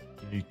work,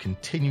 you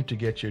continue to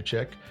get your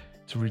check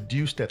to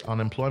reduce that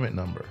unemployment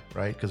number,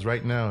 right? Because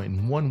right now,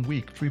 in 1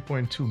 week,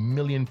 3.2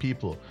 million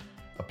people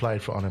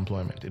applied for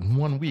unemployment. In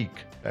 1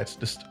 week, that's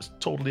just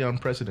totally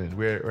unprecedented.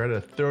 We're at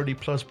a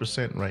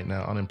 30+% right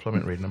now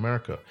unemployment rate in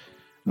America.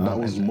 That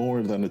was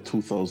more than the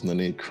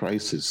 2008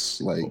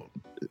 crisis, like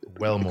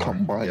well more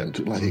combined.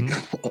 Yeah. Like,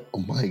 oh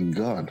my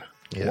God!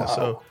 Yeah. Wow.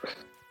 So,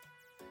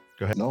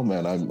 go ahead. No,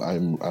 man,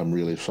 I'm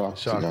really shocked.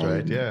 Shocked,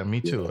 right? Yeah,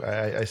 me too.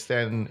 Yeah. I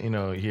stand,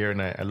 here and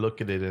I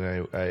look at it,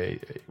 and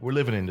we're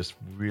living in just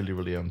really,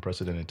 really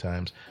unprecedented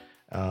times.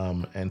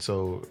 And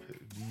so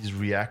these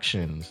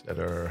reactions that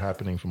are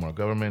happening from our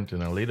government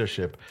and our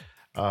leadership,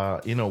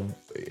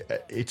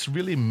 it's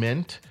really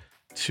meant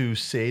to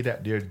say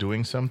that they're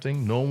doing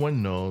something. No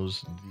one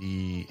knows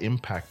the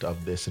impact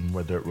of this and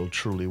whether it will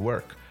truly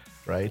work,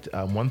 right?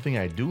 One thing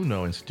I do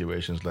know in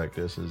situations like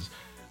this is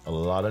a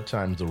lot of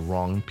times the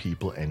wrong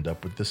people end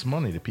up with this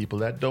money, the people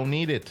that don't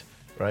need it,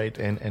 right?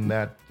 And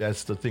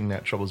that's the thing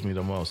that troubles me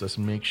the most. Let's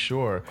make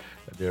sure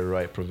that there are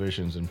right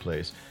provisions in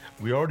place.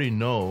 We already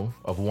know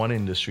of one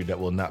industry that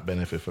will not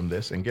benefit from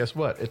this, and guess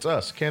what? It's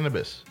us,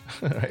 cannabis,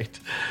 right?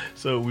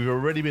 So we've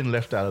already been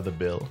left out of the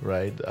bill,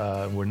 right?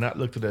 We're not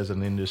looked at as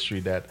an industry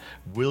that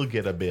will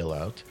get a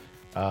bailout,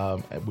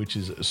 which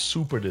is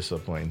super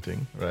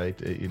disappointing, right?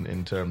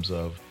 In terms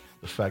of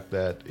the fact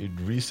that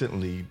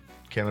recently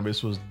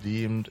cannabis was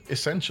deemed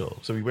essential.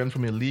 So we went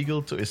from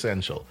illegal to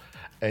essential,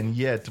 and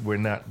yet we're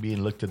not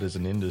being looked at as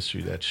an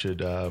industry that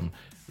should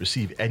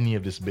receive any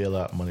of this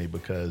bailout money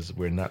because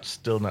we're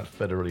still not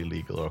federally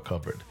legal or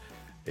covered.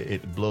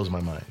 It blows my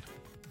mind.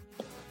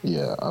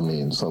 Yeah, I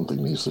mean, something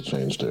needs to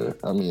change there.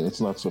 I mean, it's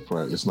not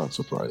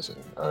surprising,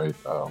 all right?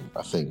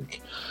 I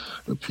think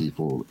the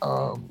people,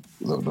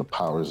 the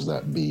powers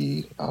that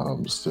be,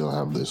 still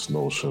have this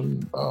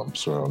notion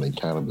surrounding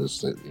cannabis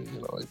that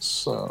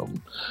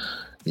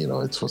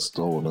it's for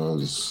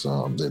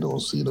stoners. They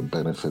don't see the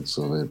benefits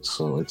of it,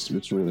 so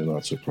it's really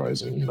not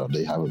surprising.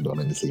 They haven't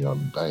done anything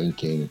on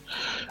banking.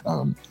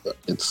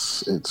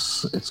 It's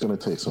going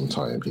to take some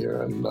time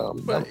here. And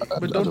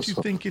but don't you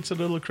think it's a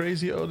little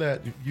crazy,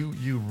 that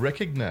you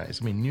recognize?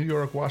 I mean, New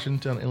York,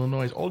 Washington,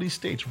 Illinois, all these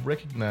states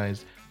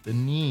recognize the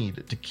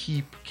need to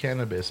keep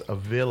cannabis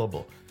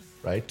available,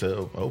 right?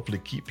 To hopefully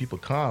keep people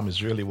calm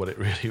is really what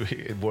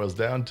it boils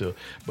down to.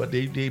 But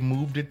they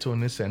moved it to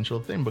an essential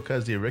thing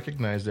because they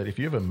recognize that if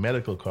you have a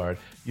medical card,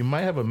 you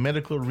might have a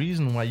medical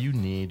reason why you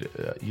need,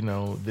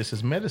 this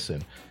is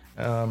medicine.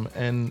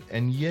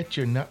 And yet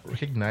you're not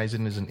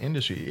recognizing it as an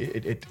industry.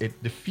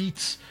 It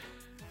defeats,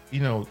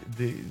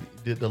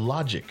 the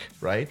logic,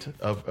 right,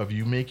 of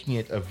you making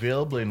it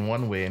available in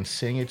one way and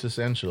saying it's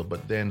essential,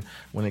 but then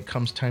when it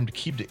comes time to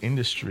keep the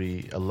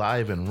industry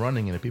alive and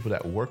running and the people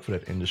that work for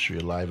that industry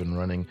alive and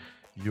running,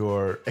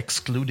 you're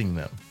excluding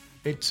them.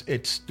 It's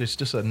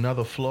just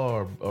another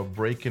flaw or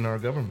break in our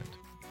government.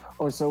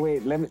 Oh, so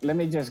wait, let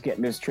me just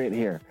get this straight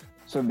here.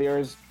 So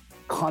there's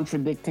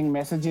contradicting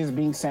messages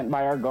being sent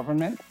by our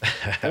government?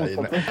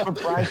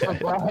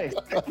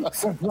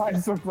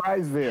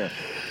 Surprise there,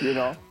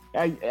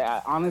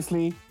 I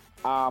honestly,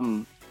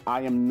 I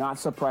am not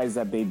surprised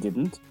that they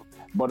didn't.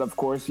 But of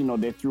course,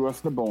 they threw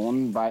us the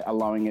bone by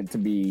allowing it to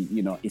be,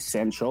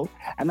 essential.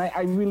 And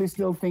I really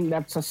still think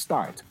that's a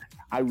start.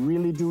 I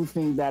really do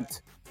think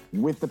that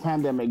with the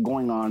pandemic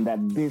going on, that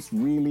this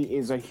really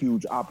is a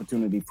huge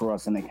opportunity for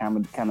us in the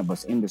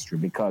cannabis industry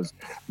because,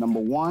 number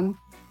one,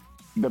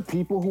 the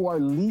people who are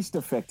least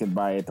affected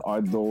by it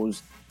are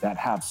those that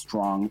have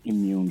strong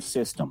immune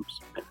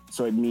systems.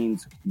 So it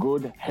means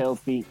good,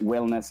 healthy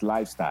wellness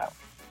lifestyle.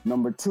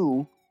 Number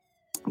two,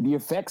 the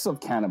effects of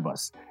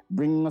cannabis,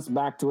 bringing us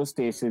back to a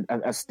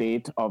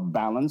state of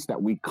balance that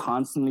we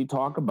constantly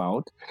talk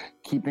about,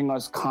 keeping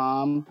us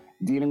calm,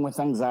 dealing with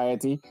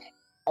anxiety,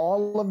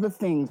 all of the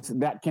things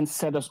that can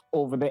set us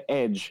over the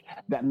edge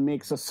that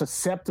makes us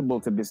susceptible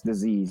to this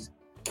disease,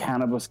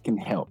 cannabis can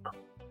help.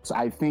 So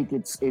I think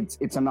it's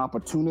an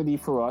opportunity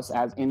for us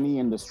as in the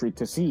industry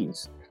to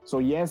seize. So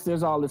yes,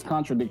 there's all this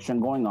contradiction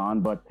going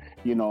on, but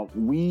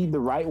we, the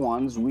right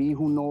ones, we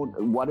who know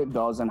what it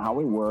does and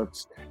how it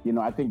works,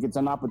 I think it's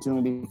an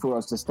opportunity for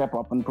us to step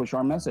up and push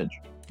our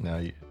message. Now,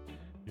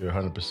 you're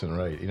 100%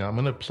 right. I'm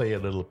going to play a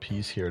little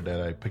piece here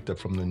that I picked up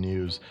from the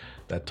news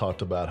that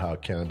talked about how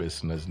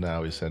cannabis is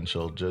now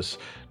essential, just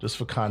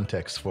for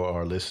context for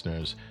our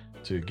listeners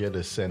to get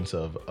a sense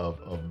of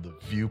the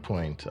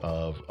viewpoint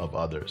of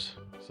others.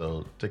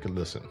 So take a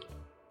listen.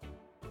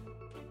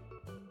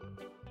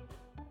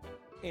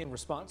 In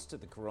response to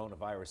the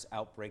coronavirus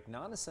outbreak,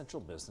 non-essential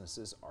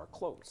businesses are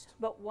closed.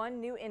 But one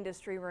new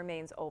industry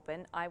remains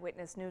open.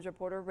 Eyewitness News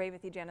reporter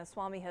Revathi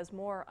Janaswamy has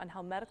more on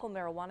how medical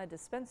marijuana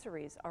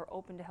dispensaries are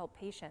open to help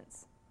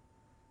patients.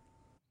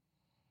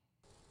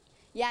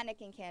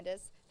 Yannick and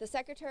Candace, the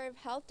Secretary of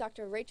Health,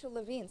 Dr. Rachel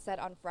Levine, said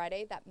on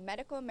Friday that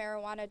medical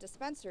marijuana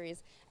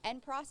dispensaries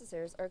and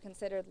processors are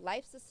considered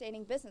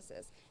life-sustaining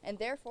businesses and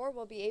therefore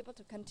will be able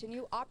to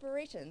continue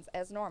operations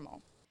as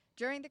normal.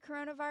 During the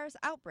coronavirus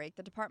outbreak,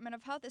 the Department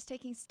of Health is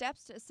taking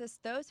steps to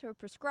assist those who are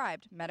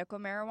prescribed medical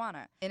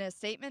marijuana. In a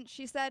statement,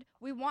 she said,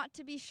 "We want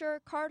to be sure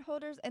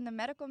cardholders in the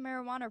medical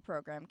marijuana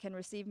program can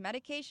receive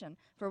medication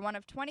for one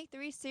of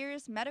 23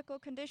 serious medical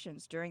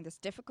conditions during this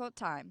difficult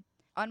time."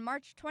 On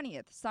March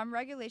 20th, some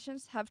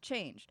regulations have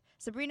changed.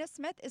 Sabrina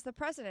Smith is the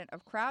president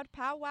of Crowd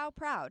Pow Wow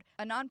Proud,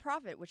 a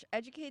nonprofit which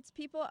educates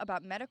people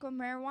about medical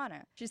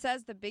marijuana. She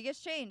says the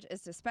biggest change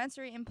is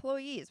dispensary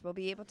employees will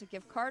be able to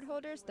give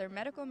cardholders their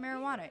medical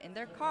marijuana in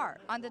their car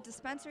on the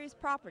dispensary's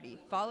property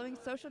following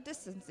social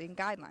distancing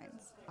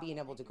guidelines. Being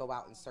able to go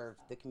out and serve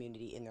the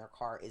community in their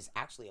car is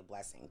actually a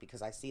blessing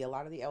because I see a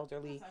lot of the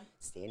elderly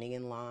standing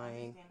in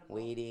line,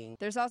 waiting.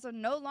 There's also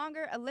no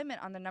longer a limit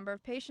on the number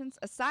of patients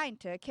assigned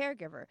to a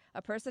caregiver,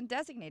 a person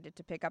designated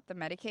to pick up the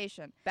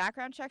medication.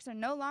 Background checks are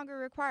no longer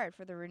required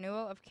for the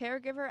renewal of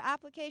caregiver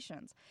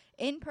applications.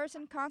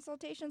 In-person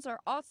consultations are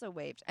also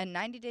waived, and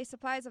 90-day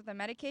supplies of the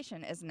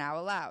medication is now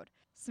allowed.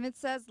 Smith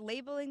says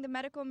labeling the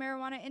medical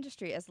marijuana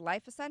industry as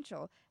life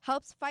essential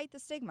helps fight the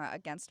stigma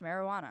against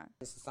marijuana.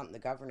 This is something the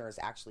governor is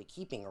actually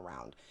keeping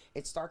around.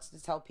 It starts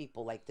to tell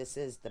people like this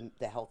is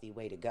the healthy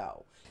way to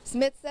go.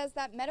 Smith says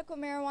that medical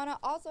marijuana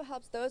also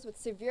helps those with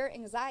severe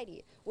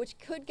anxiety, which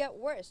could get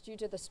worse due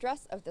to the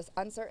stress of this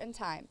uncertain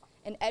time.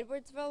 In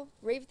Edwardsville,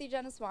 Revathi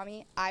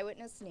Janaswamy,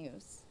 Eyewitness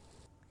News.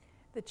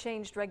 The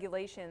changed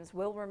regulations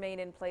will remain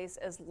in place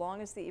as long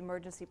as the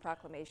emergency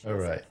proclamation All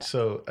is in right. effect.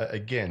 So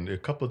again, a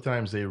couple of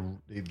times they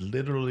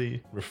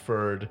literally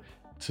referred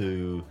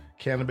to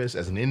cannabis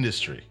as an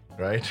industry,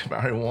 right?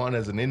 Marijuana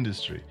as an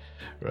industry,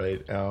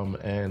 right?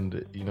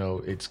 And you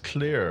know, it's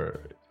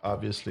clear,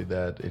 obviously,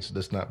 that it's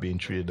just not being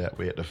treated that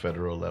way at the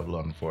federal level,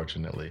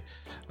 unfortunately.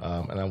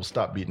 And I will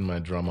stop beating my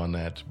drum on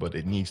that, but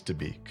it needs to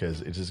be,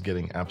 because it is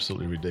getting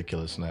absolutely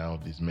ridiculous now,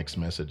 these mixed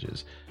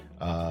messages.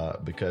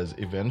 Because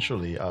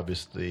eventually,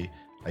 obviously,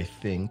 I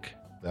think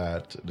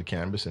that the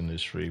cannabis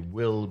industry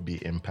will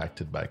be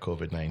impacted by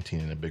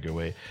COVID-19 in a bigger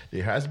way.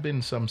 There has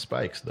been some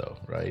spikes, though,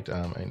 right?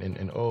 I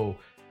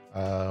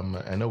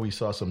know we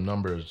saw some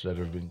numbers that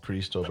have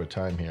increased over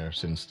time here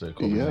since the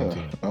COVID-19.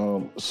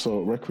 Yeah.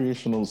 So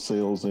recreational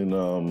sales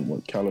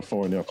in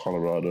California,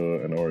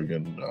 Colorado, and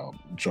Oregon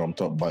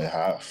jumped up by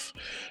half.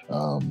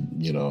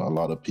 You know, a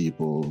lot of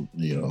people,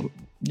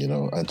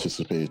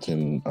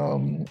 anticipating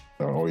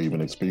or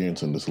even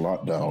experiencing this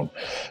lockdown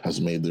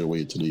has made their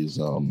way to these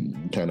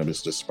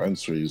cannabis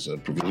dispensaries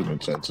and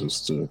provisioning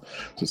centers to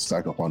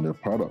stack up on their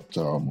product.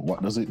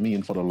 What does it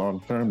mean for the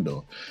long term,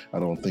 though? I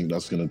don't think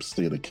that's going to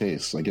stay the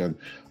case. Again,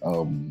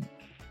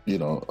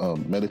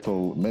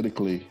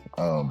 medically,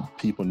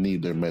 people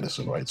need their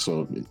medicine, right?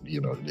 So,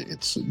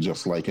 it's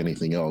just like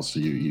anything else.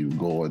 You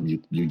go and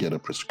you get a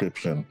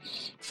prescription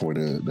for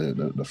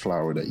the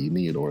flower that you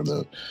need or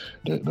the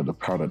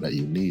product that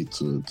you need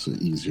to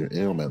ease your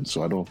ailment.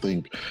 So I don't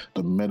think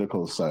the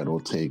medical side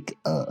will take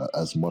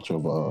as much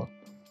of a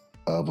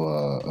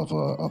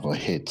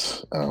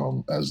hit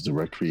as the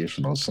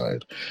recreational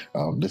side.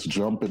 This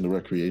jump in the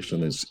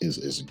recreation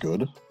is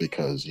good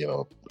because,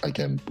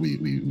 again,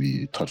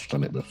 we touched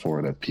on it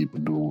before, that people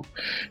do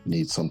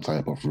need some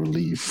type of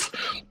relief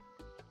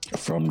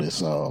from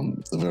this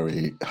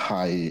very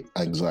high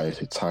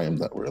anxiety time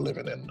that we're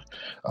living in.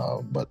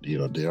 But,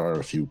 there are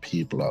a few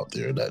people out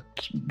there that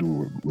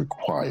do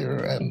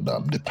require and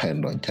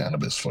depend on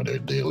cannabis for their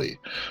daily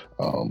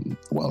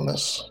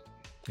wellness.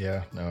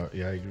 Yeah, I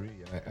agree.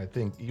 I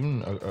think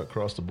even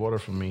across the border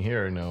from me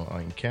here,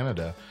 in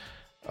Canada,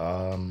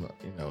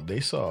 they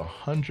saw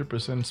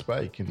 100%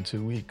 spike in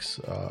 2 weeks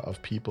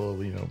of people,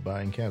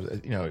 buying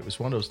cannabis. It was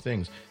one of those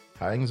things.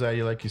 High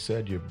anxiety, like you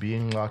said, you're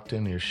being locked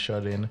in, you're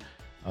shut in,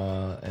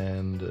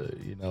 and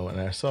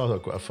I saw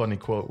a funny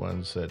quote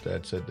once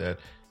that said that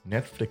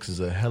Netflix is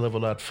a hell of a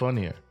lot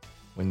funnier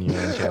when you're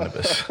in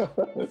cannabis.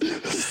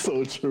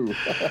 So true.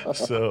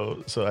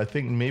 So I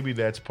think maybe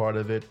that's part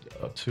of it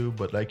too.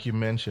 But like you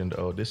mentioned,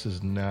 this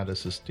is not a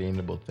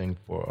sustainable thing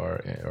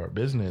for our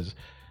business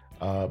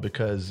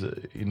because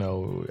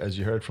as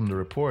you heard from the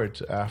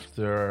report,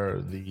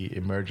 after the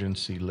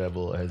emergency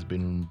level has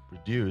been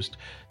reduced,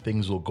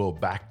 things will go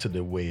back to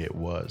the way it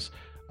was.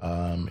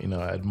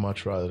 I'd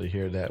much rather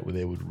hear that where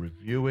they would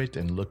review it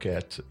and look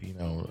at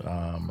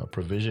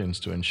provisions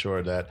to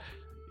ensure that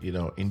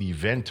in the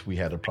event we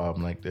had a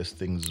problem like this,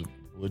 things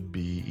would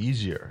be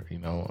easier,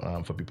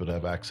 for people to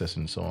have access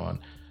and so on,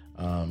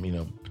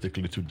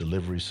 particularly through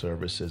delivery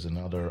services and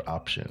other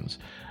options.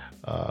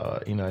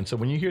 And so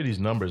when you hear these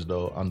numbers,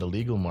 though, on the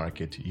legal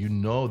market,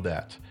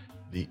 that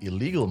the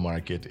illegal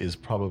market is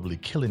probably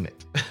killing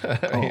it.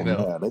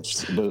 Man,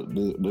 it's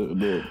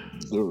the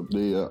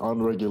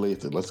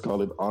unregulated, let's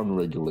call it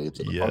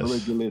unregulated. Yes.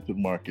 Unregulated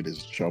market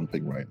is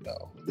jumping right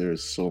now.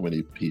 There's so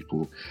many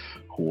people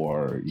who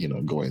are,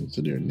 going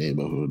to their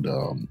neighborhood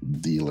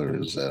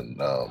dealers and,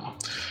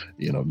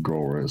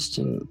 growers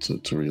to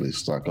really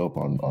stock up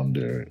on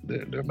their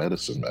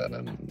medicine, man.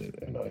 And,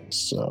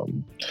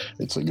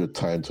 it's a good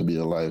time to be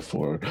alive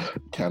for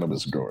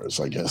cannabis growers,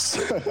 I guess,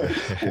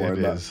 who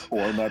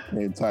are not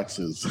paying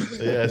taxes.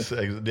 Yes,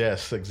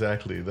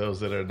 exactly. Those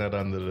that are not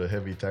under the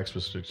heavy tax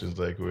restrictions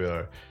like we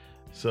are.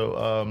 So,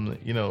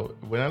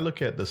 when I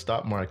look at the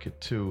stock market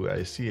too,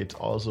 I see it's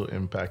also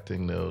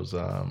impacting those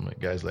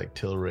guys like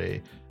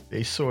Tilray.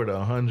 They soared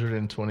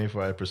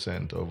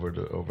 125%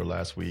 over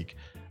last week.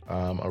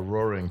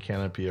 Aurora and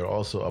Canopy are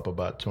also up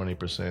about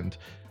 20%.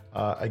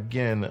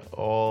 Again,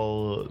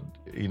 all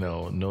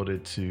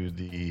noted to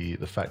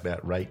the fact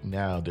that right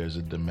now there's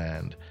a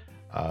demand,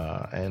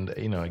 and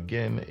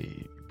again,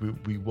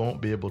 we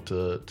won't be able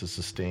to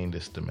sustain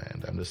this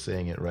demand. I'm just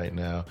saying it right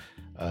now.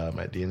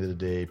 At the end of the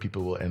day,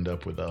 people will end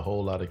up with a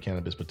whole lot of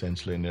cannabis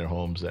potentially in their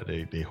homes that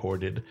they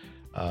hoarded,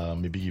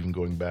 maybe even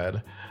going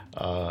bad.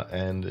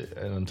 And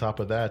on top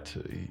of that,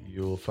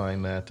 you'll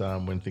find that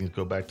when things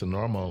go back to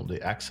normal,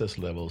 the access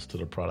levels to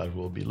the product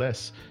will be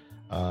less.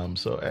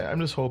 So I'm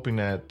just hoping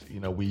that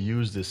we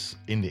use this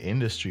in the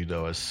industry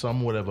though as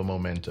somewhat of a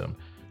momentum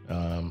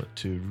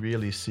to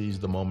really seize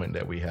the moment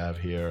that we have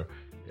here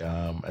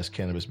as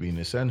cannabis being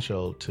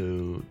essential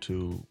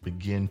to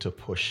begin to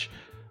push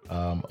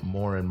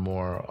more and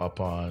more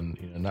upon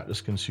not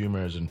just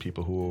consumers and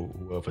people who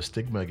have a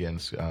stigma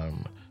against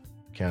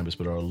cannabis,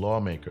 but our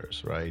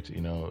lawmakers, right?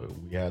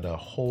 We had a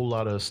whole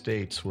lot of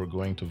states who are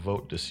going to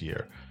vote this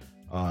year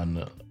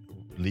on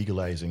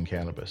legalizing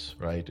cannabis,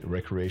 right?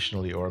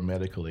 Recreationally or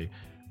medically.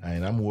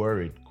 And I'm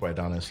worried, quite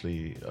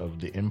honestly, of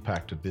the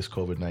impact that this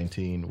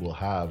COVID-19 will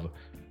have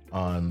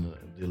on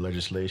the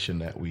legislation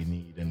that we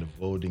need and the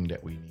voting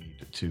that we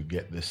need to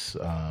get this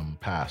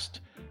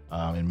passed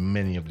in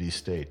many of these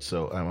states.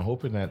 So I'm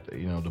hoping that,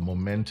 the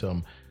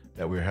momentum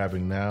that we're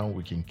having now,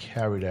 we can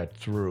carry that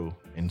through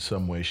in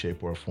some way,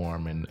 shape, or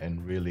form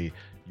and really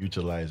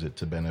utilize it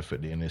to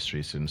benefit the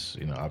industry since,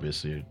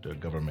 obviously the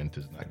government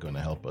is not going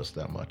to help us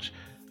that much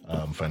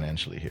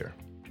financially here.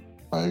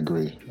 I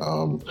agree.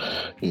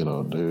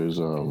 There's,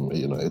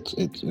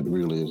 it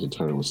really is a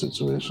terrible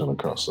situation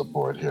across the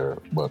board here.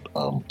 But,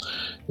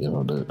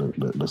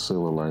 the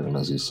silver lining,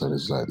 as you said,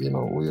 is that,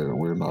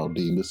 we're now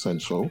deemed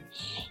essential.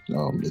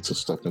 It's a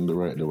step in the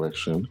right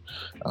direction.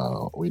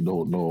 We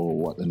don't know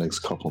what the next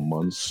couple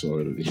months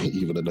or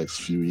even the next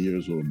few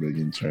years will bring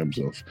in terms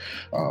of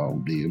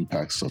the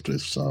impacts of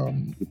this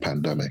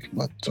pandemic,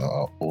 but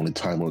only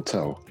time will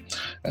tell.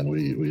 And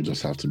we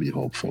just have to be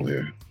hopeful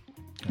here.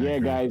 Yeah,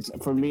 guys,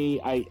 for me,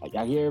 I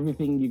hear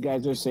everything you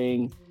guys are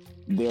saying.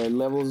 There are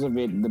levels of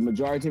it. The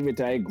majority of it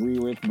I agree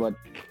with, but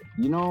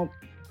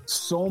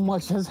so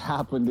much has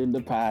happened in the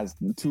past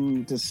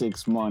 2 to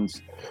 6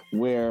 months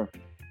where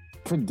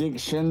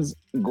predictions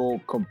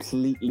go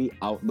completely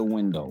out the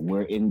window.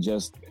 We're in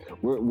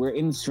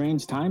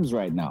strange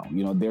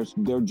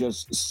there are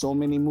just so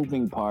many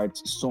moving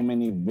parts, so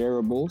many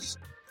variables.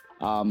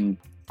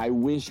 I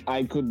wish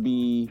I could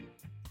be.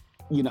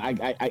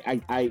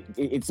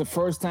 It's the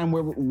first time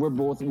we're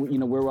both,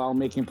 we're all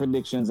making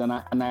predictions, and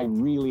I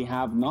really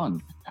have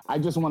none. I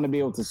just want to be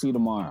able to see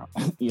tomorrow,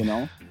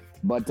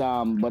 But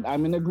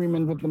I'm in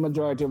agreement with the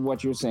majority of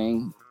what you're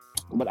saying.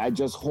 But I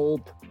just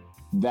hope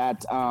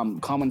that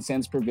common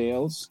sense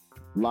prevails,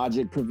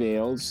 logic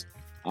prevails,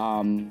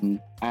 and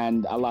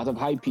a lot of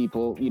hype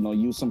people,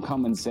 use some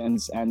common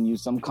sense and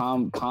use some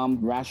calm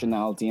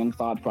rationality and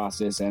thought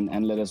process,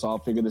 and let us all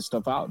figure this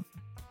stuff out.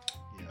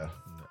 Yeah,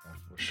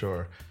 for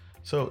sure.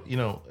 So,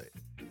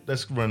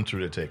 let's run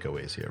through the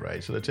takeaways here,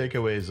 right? So the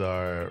takeaways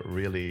are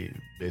really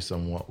based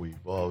on what we've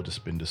all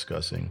just been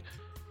discussing.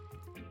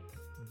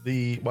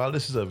 While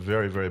this is a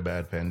very, very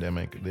bad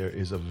pandemic, there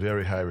is a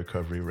very high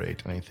recovery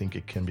rate, and I think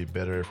it can be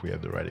better if we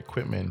have the right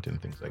equipment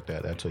and things like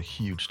that. That's a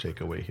huge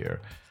takeaway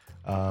here.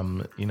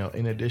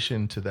 In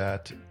addition to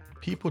that,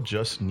 people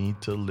just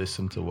need to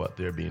listen to what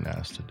they're being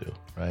asked to do,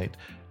 right?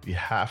 We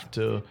have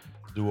to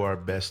do our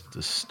best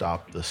to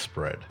stop the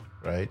spread,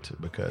 right?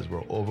 Because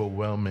we're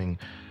overwhelming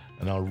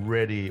an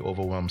already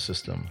overwhelmed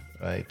system,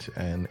 right?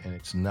 And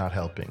it's not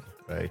helping,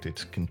 right?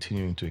 It's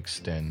continuing to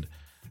extend,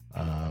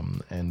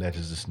 and that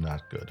is just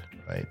not good,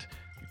 right?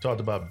 We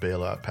talked about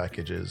bailout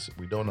packages.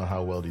 We don't know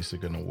how well these are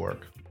going to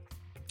work,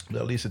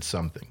 but at least it's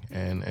something.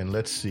 And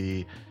let's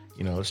see,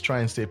 let's try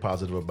and stay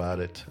positive about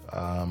it,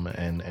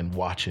 and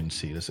watch and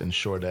see. Let's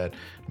ensure that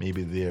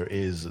maybe there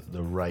is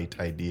the right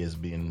ideas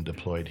being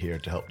deployed here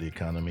to help the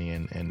economy,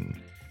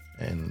 and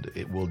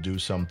it will do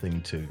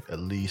something to at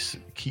least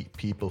keep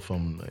people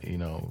from,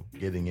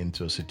 getting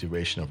into a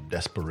situation of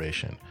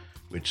desperation,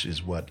 which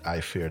is what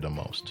I fear the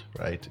most,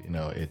 right?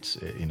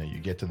 You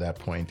get to that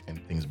point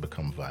and things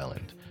become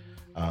violent,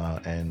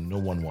 and no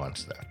one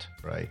wants that,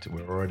 right?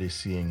 We're already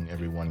seeing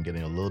everyone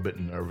getting a little bit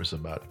nervous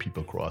about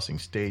people crossing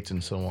states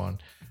and so on,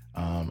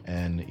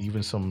 and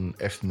even some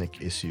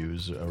ethnic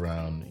issues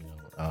around,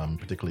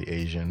 particularly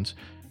Asians.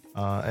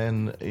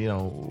 And,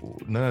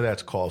 none of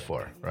that's called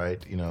for,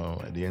 right?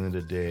 At the end of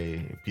the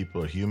day,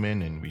 people are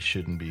human and we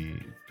shouldn't be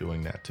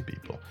doing that to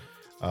people.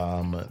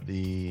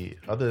 The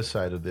other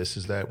side of this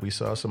is that we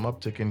saw some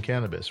uptick in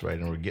cannabis, right?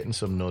 And we're getting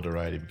some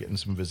notoriety, we're getting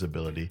some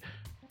visibility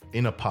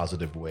in a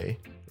positive way,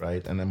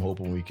 right? And I'm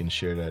hoping we can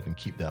share that and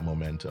keep that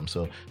momentum.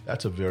 So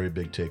that's a very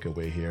big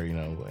takeaway here,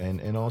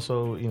 and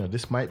also,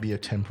 this might be a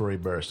temporary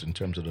burst in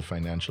terms of the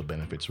financial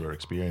benefits we're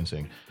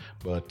experiencing,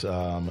 but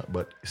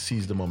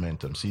seize the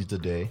momentum, seize the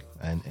day,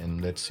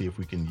 and let's see if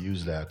we can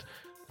use that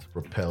to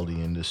propel the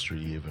industry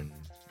even,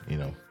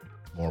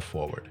 more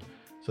forward.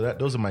 So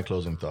those are my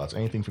closing thoughts.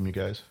 Anything from you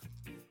guys?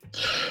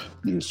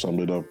 You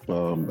summed it up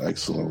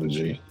excellently,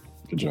 G.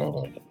 Good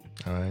job.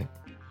 All right.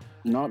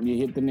 No, you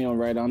hit the nail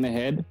right on the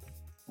head.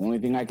 Only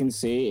thing I can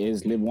say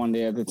is live one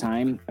day at a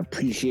time.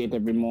 Appreciate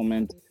every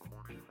moment.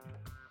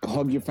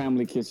 Hug your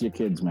family, kiss your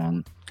kids,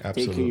 man.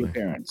 Absolutely. Take care of your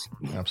parents.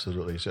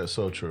 Absolutely.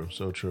 So true.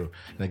 So true.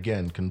 And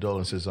again,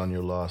 condolences on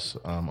your loss,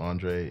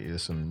 Andre.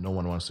 Listen, no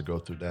one wants to go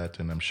through that.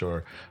 And I'm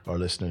sure our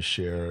listeners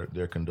share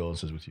their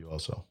condolences with you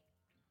also.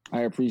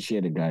 I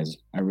appreciate it, guys.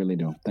 I really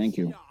do. Thank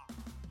you.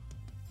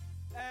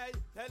 Hey,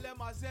 tell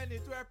them a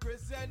Zenith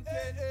representing.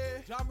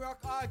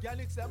 Jamrock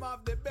Organics, them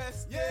have the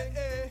best.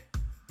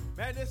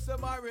 Medicine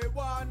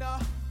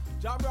marijuana.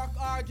 Jamrock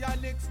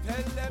Organics,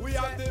 tell them we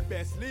have the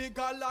best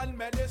legal and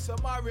medicine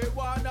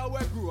marijuana.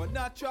 We grow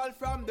natural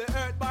from the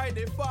earth by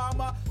the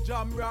farmer.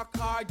 Jamrock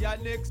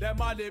Organics,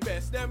 them are the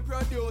best. Them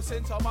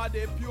producing some of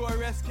the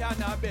purest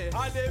cannabis.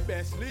 Are the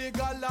best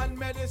legal and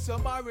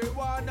medicine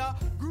marijuana.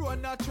 Grow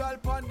natural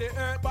from the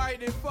earth by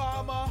the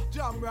farmer.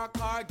 Jamrock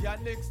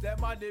Organics,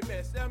 them are the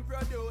best. Them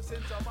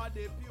producing some of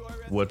the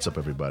purest. What's up,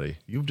 everybody?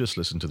 You've just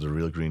listened to The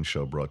Real Green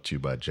Show, brought to you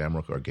by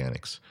Jamrock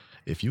Organics.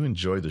 If you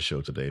enjoyed the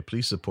show today,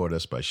 please support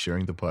us by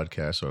sharing the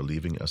podcast or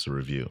leaving us a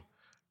review.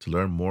 To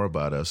learn more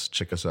about us,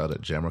 check us out at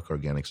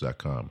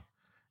jamrockorganics.com.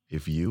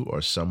 If you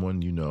or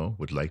someone you know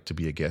would like to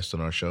be a guest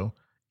on our show,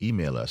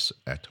 email us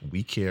at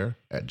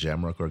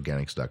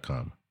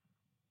wecare@jamrockorganics.com.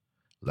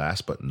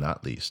 Last but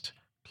not least,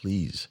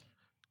 please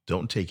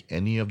don't take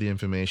any of the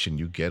information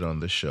you get on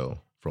this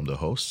show from the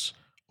hosts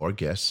or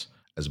guests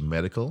as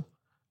medical,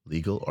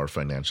 legal, or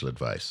financial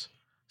advice.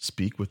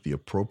 Speak with the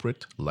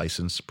appropriate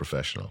licensed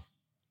professional.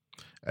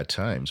 At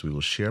times, we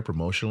will share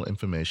promotional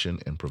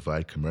information and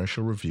provide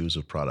commercial reviews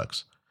of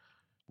products.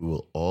 We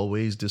will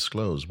always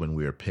disclose when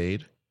we are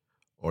paid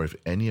or if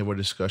any of our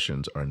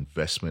discussions are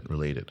investment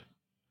related.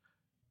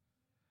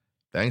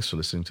 Thanks for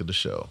listening to the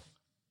show.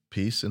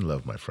 Peace and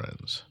love, my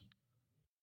friends.